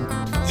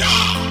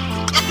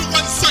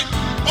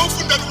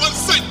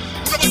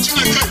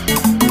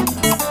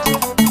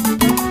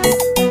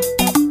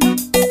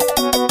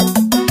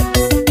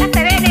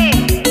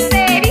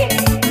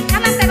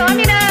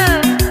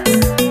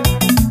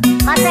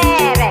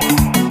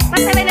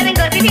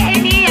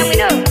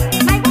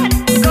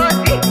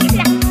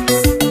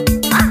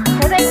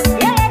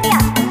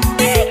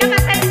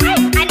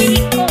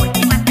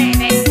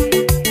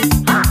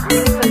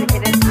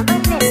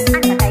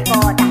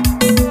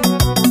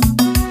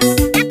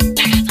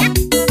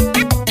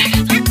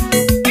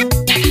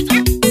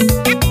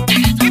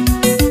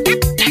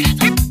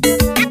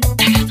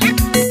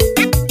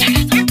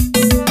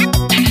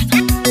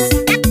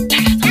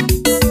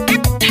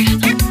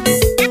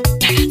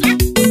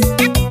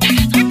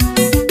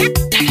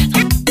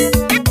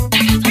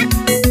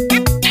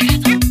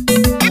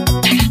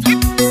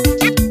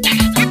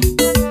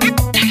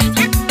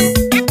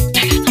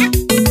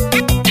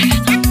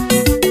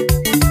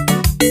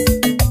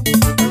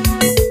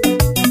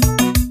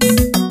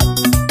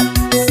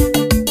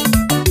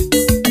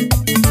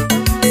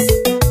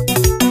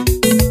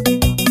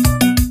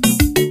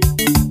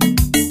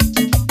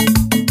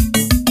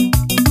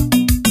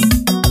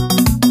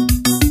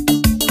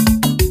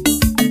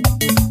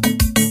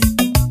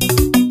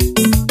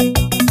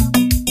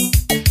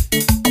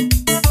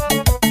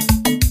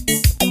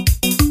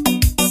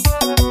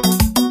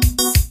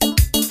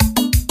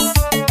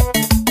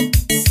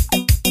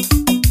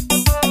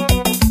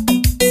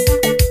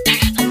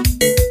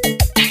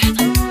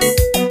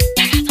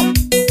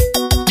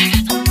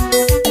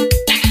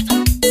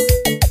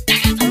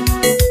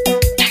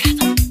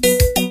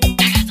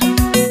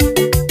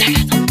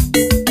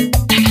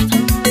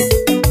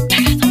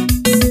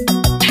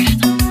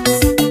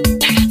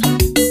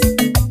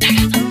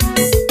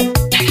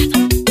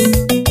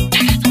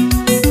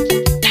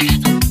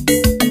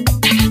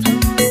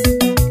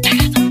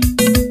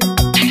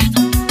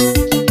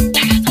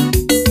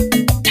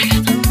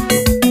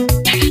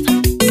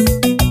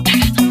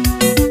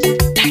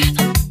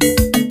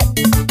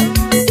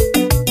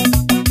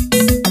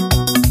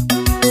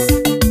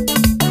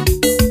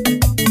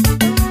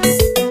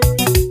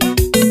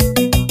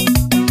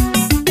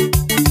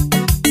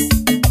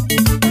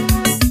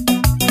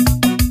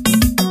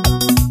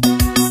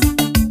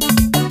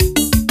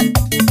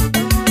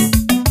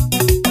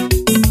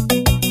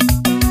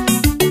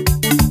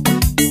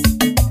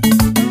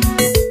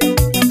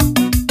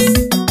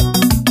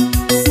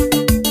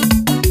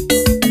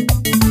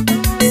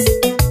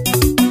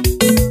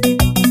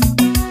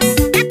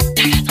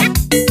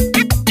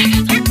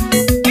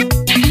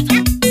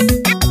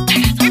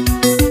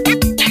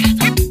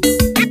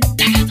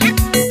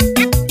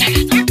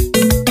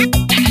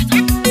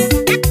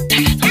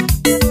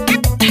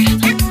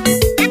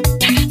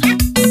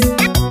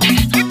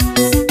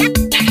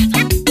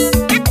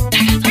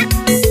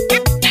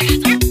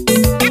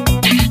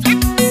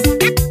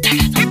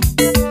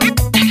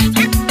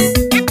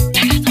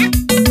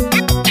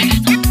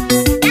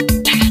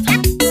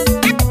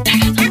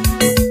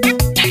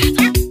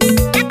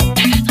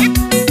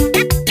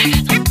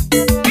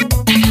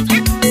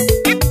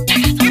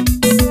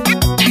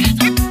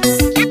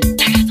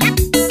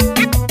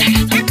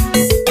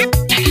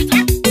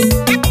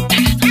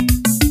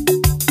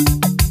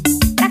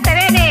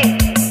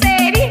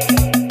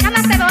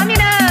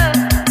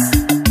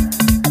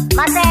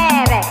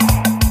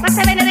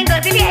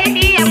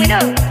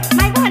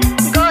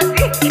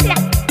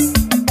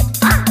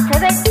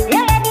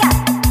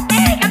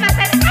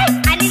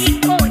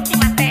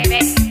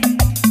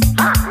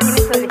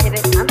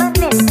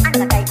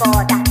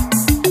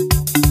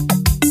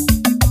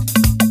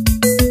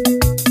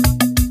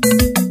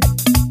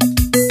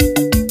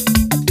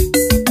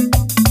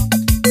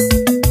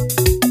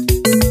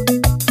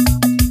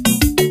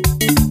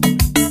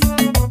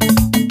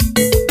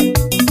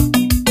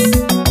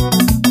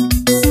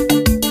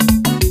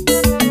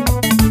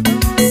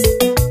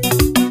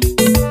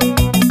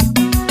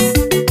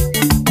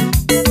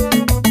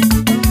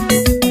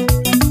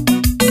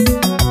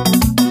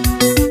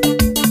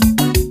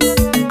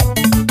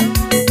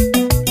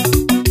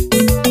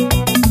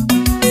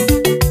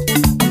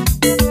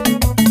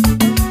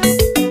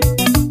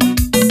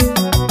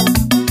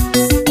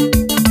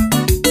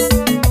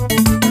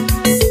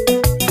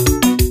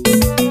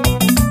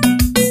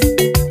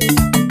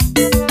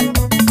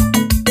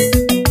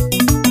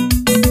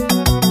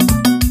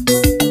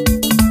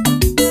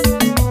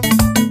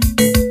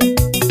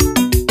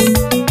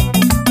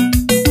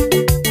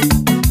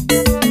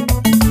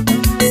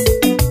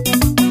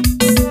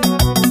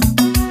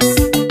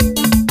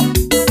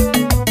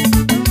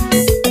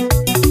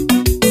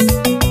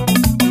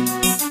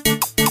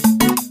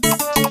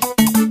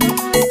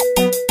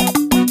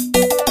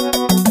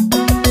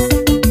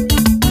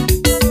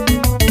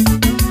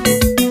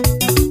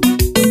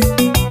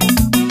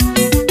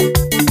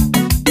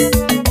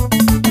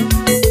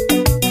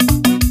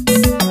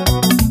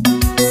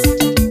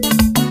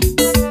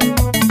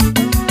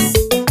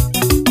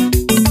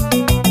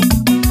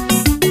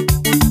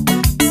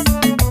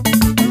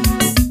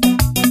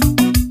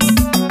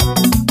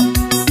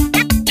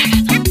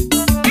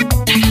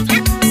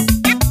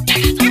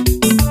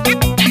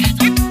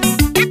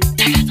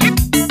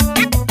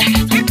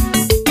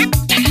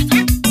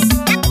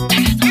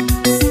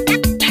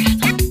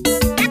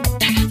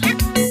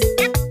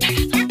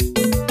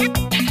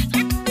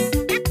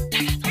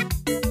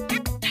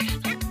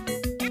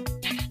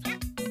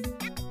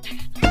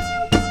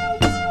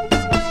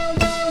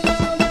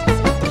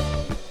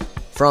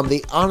 From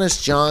the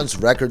Honest John's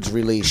Records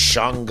release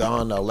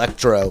Shangaan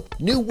Electro,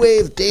 new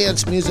wave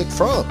dance music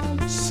from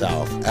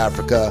South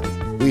Africa,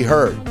 we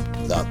heard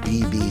the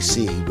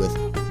BBC with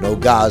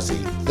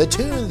Nogazi, the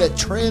tune that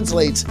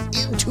translates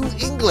into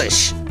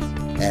English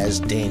as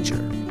Danger.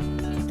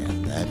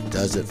 And that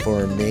does it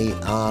for me.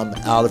 I'm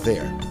out of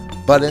here.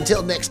 But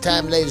until next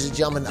time, ladies and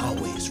gentlemen,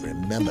 always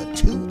remember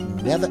to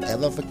never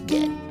ever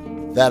forget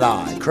that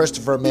I,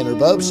 Christopher Maynard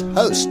Bopst,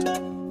 host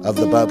of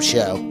The Bopst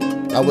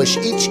Show, I wish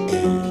each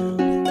and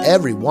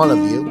every one of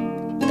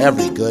you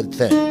every good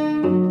thing.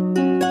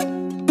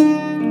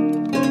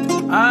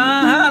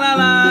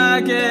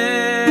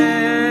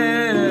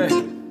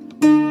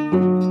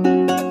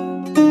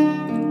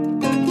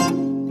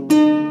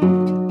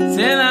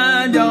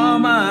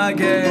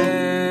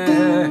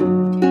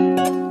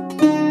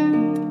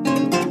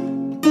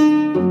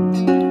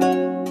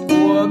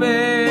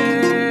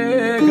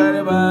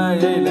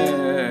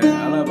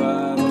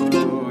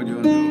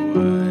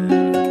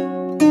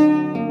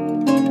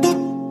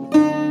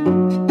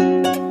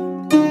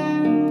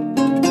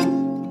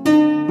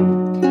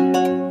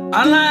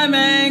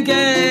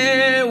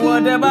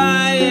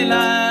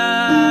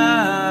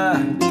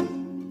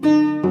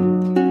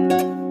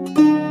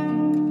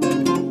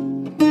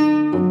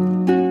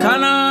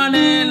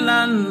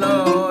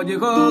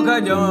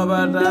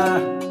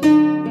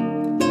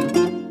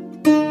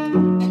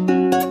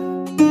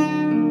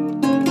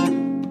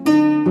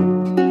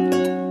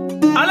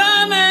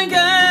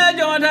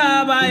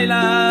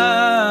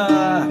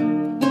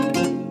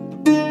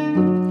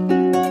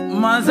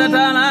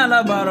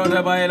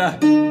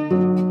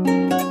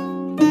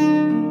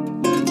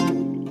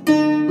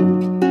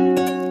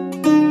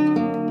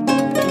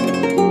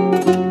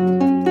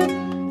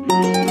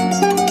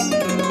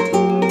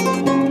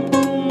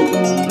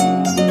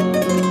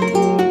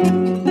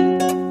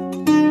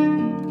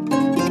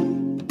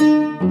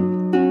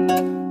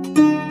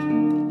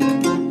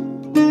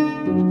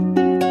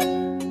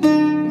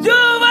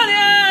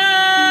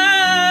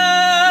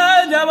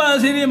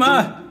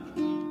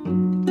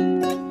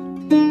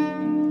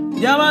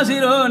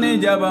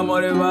 Jaba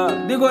moreva,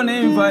 digo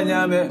ni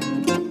mfanyame.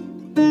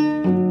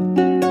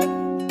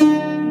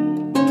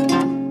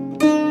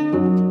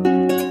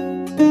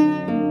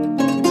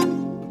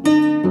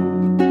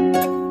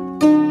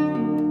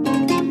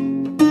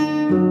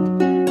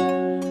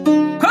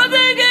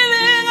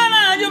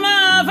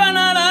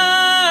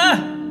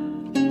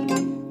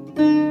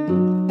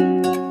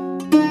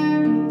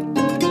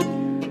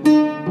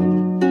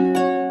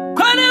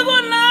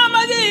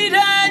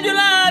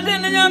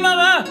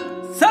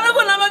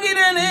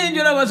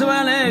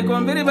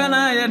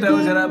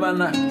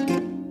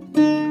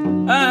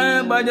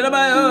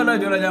 Bajrabayo la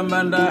jura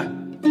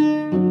jambanda.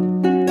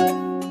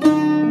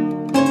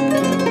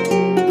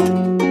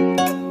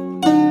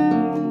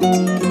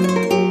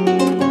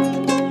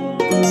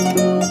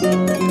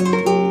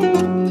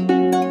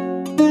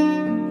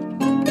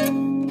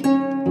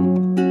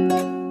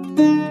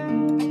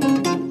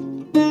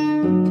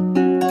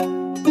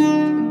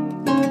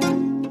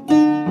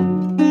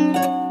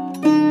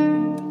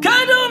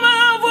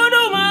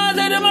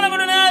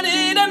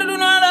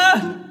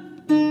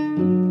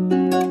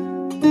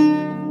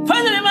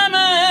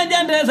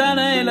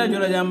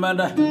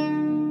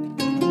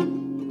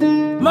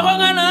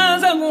 Makongana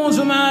zangu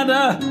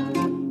sumada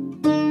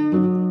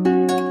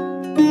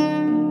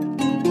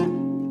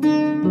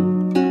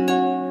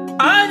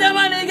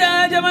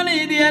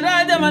Jamani dia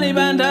jamani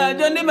banda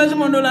Jondi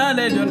basmundula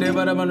le jondi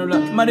baramanula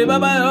Mari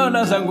baba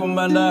yola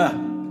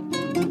sangumbanda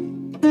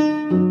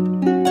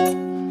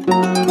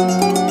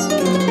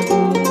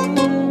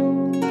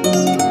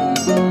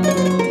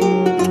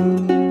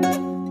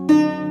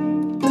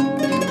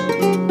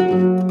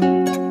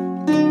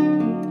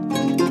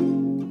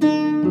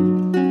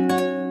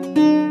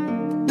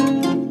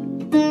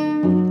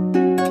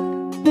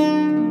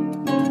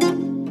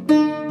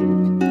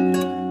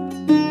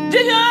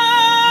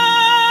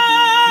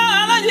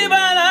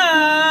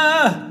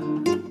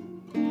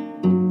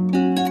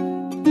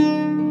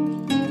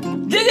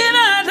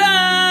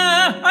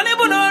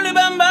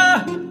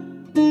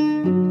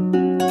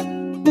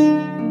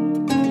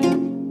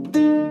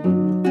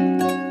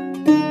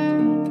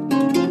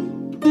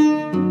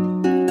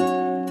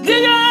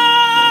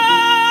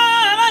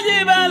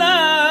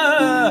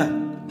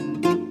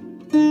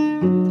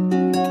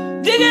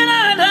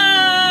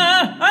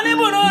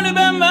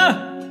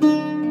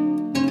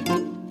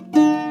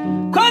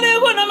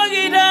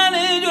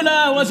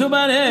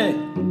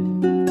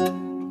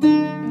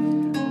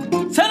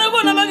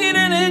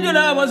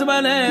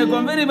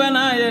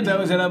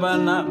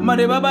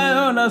Mari baba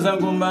yola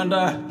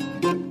sangumbanda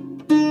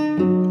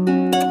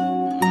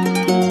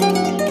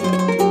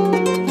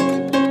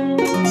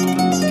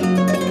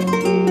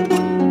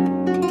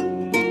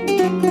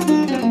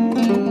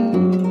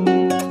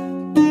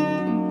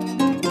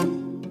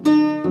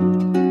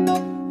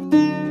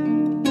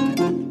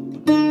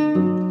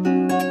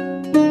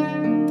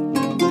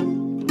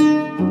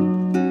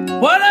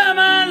Wala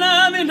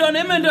mana mi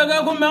doni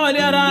mendoga kumewali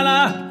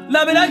arala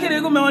la bila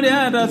kiri kumewali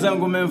ada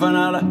sangu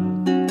menfanala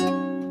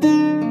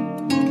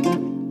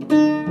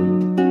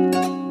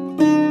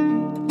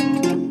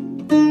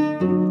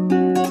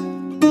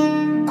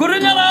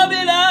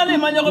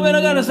manje go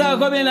bela ka sa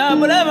go bela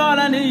bula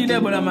bala ni le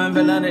bula man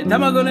fela ne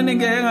tamagolo ni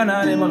ngenga na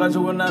ne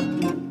makasukuna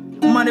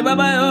mani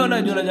baba yo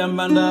la jula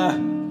jambanda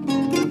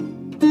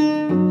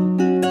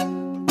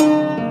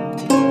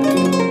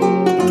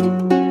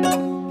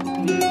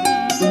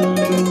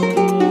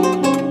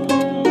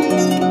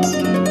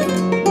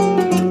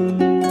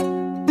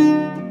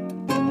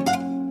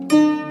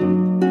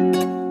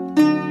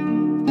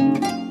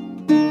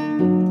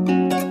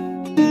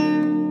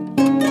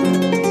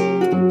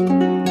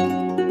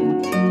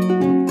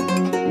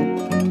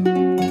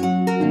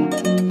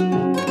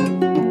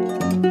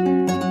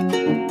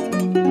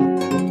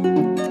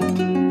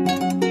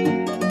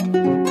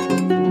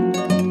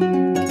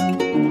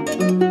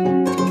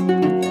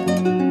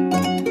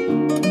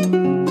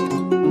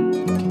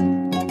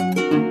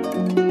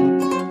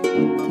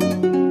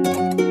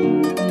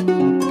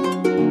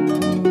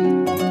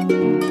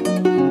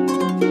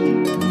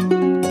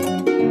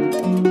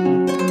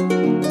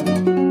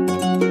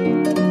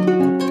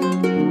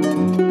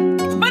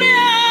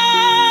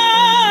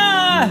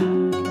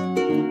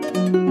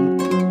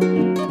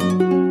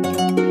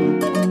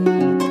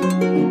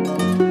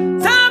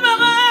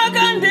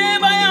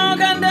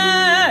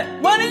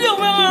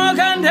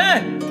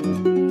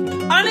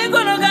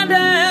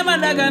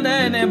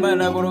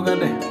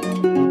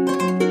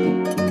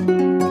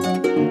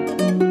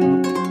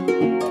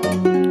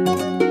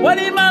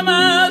Wali mama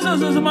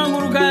susu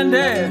manguru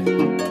kande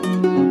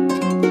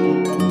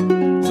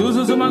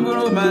susu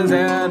manguru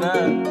manzana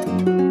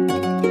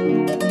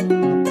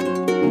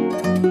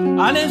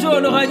ane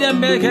solo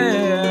hajambeke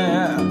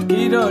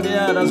kido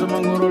dia rasu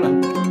manguru la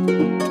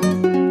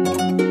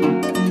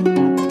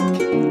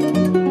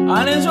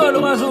ane solo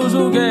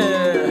susu ke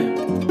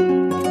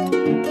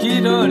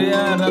kido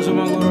dia rasu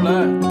manguru la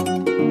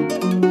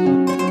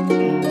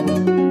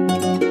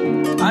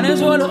ane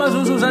solo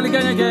susu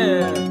salikanya ke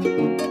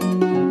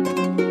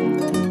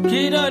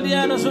Kido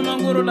dia no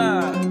sumanguru la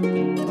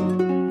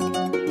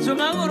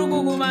sumanguru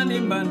kuku mandi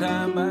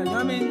bandamba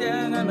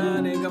nyominjenga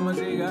nani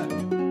kamasiga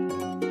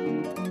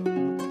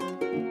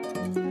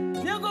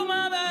nyakuma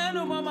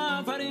benu mama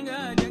faringa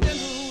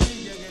jengendu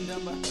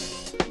jengendamba.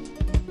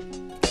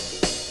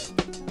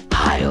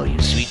 Hi, all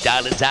you sweet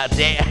darlings out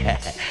there.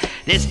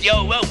 This is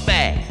your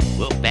Wolfman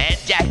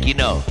Jack, you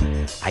know.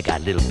 I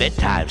got a little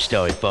bedtime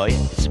story for you.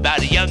 It's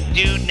about a young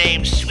dude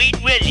named Sweet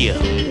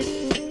William.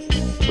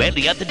 Well,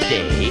 the other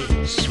day,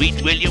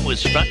 Sweet William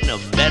was fronting a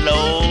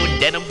mellow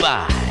denim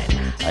vine,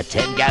 a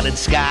 10-gallon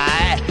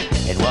sky,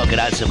 and walking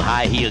on some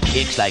high-heel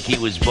kicks like he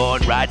was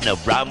born riding a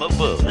Brahma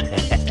bull.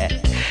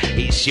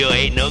 He sure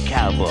ain't no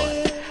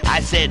cowboy. I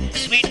said,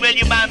 Sweet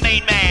William, my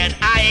main man,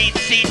 I ain't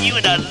seen you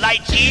in a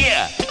light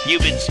year.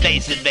 You've been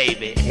spacing,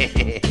 baby.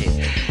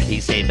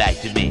 He say back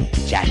to me,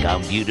 Jack,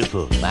 I'm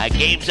beautiful. My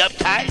game's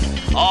uptight.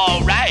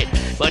 All right,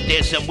 but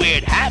there's some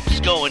weird haps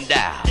going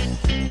down.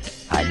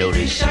 I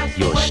noticed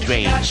your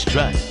strange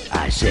strut,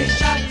 I said.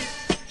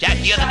 Jack,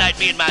 the other night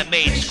me and my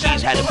maid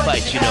Squeeze had a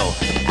fight, you know,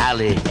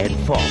 alley and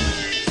Foreman.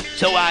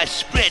 So I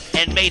sprint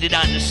and made it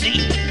on the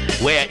scene,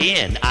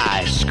 wherein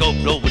I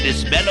scoped over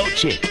this mellow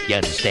chick, you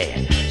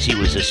understand. She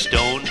was a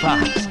stone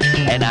fox,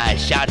 and I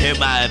shot her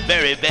my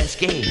very best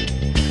game.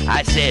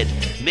 I said,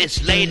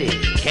 Miss Lady,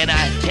 can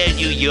I tell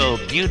you you're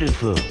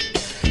beautiful?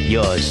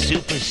 You're a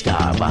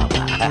superstar,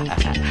 mama.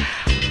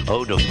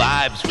 Oh, the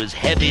vibes was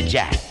heavy,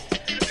 Jack.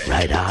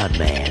 Right on,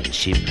 man,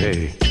 she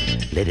purred.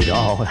 Let it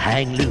all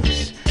hang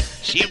loose.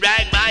 She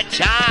rang my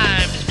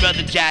chimes,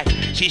 Brother Jack.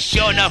 She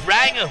sure enough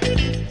rang 'em.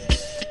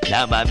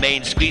 Now my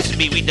main Squeeze and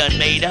me, we done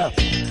made up.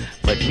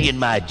 But me and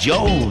my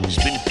Jones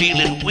been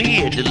feeling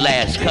weird the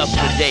last couple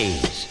of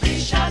days.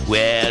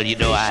 Well, you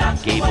know, I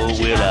gave old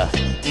Will a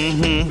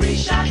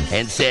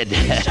and said,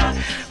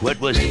 what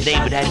was the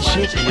name of that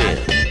chick,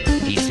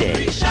 Will? He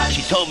said,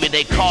 she told me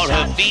they call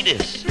her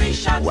Venus.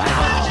 Wow,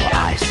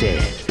 I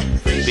said,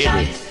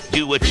 Billy,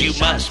 do what you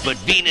must, but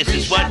Venus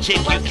is one chick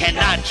you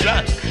cannot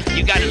trust.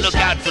 You gotta look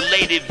out for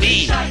Lady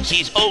V.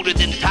 She's older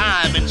than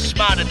time and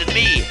smarter than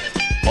me.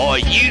 Or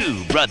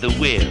you, Brother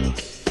Will.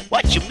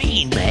 What you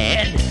mean,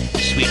 man?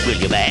 Sweet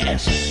William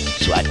asked.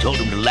 So I told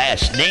him the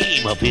last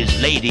name of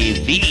his Lady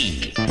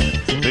V.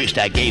 First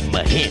I gave him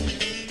a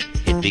hint.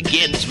 It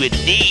begins with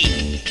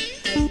D.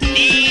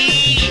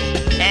 D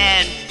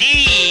and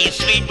D,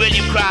 Sweet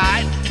William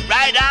cried.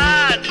 Right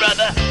on,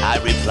 brother, I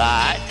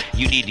replied.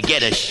 You need to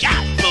get a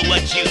shot for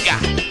what you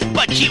got.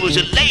 But she was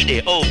a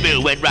lady, old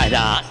Bill went right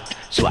on.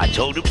 So I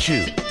told him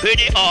true.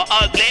 Pretty or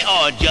ugly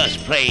or just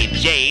plain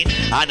Jane.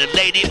 On a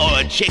lady or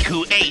a chick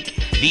who ain't,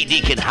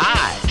 VD can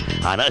hide.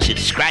 On us it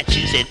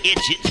scratches and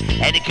itches,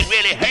 and it can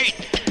really hurt.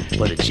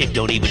 But a chick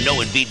don't even know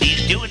when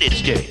VD's doing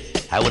its dirt.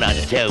 I went on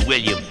to tell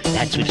William,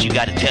 that's what you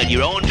gotta tell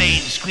your own main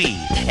squeeze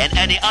and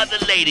any other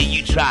lady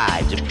you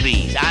try to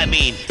please. I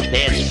mean,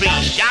 there's free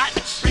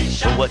shots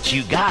for what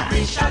you got.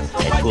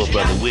 And poor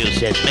brother Will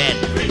says, man,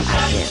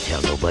 I can't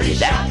tell nobody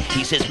that.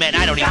 He says, man,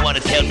 I don't even want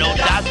to tell no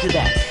doctor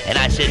that. And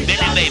I said, Billy,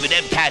 baby,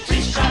 them cats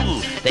is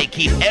cool. They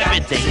keep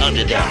everything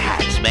under their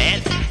hats,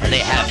 man. And they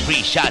have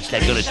free shots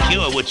that gonna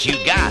cure what you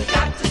got.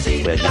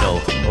 Well, you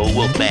know, old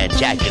Wolfman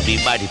Jack can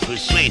be mighty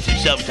persuasive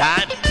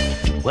sometimes.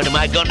 What am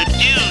I gonna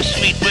do,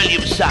 Sweet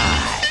William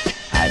sighed.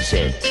 I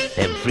said,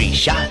 them free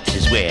shots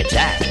is where it's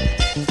at.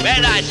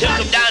 Well, I took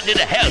him down to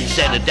the health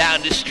center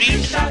down the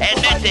street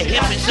and met the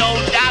hippest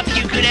old doc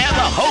you could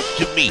ever hope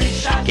to meet.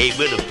 Gave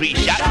Will a free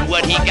shot for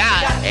what he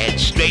got and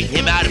straightened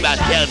him out about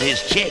telling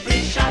his chick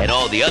and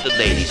all the other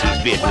ladies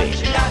he's been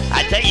with.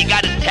 I tell you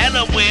gotta tell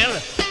them,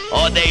 Will,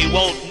 or they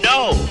won't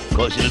know,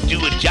 cause it'll do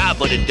a job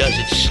but it does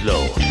it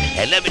slow.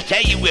 And let me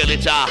tell you, Will,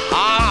 it's a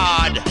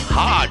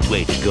hard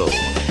way to go.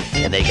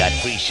 And they got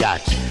free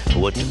shots for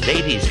what the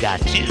ladies got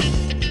too.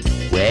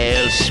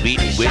 Well, Sweet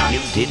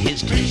William did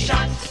his duty,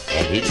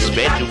 and he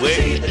spread the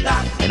word.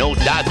 And old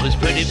Doc was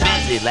pretty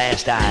busy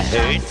last I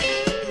heard.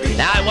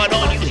 Now I want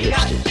all you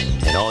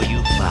hipsters and all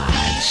you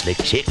fine slick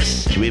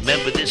chicks to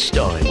remember this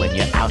story when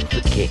you're out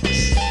for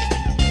kicks.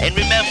 And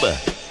remember,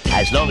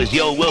 as long as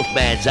the old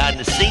Wolfman's on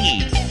the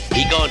scene,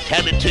 he gonna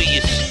tell it to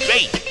you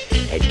straight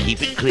and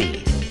keep it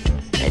clean.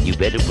 And you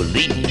better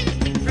believe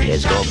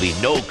there's gonna be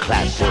no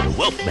clap for the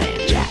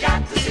Wolfman, Jack.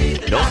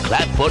 No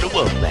clap for the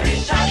Wolfman.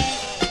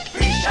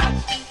 Free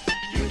shot.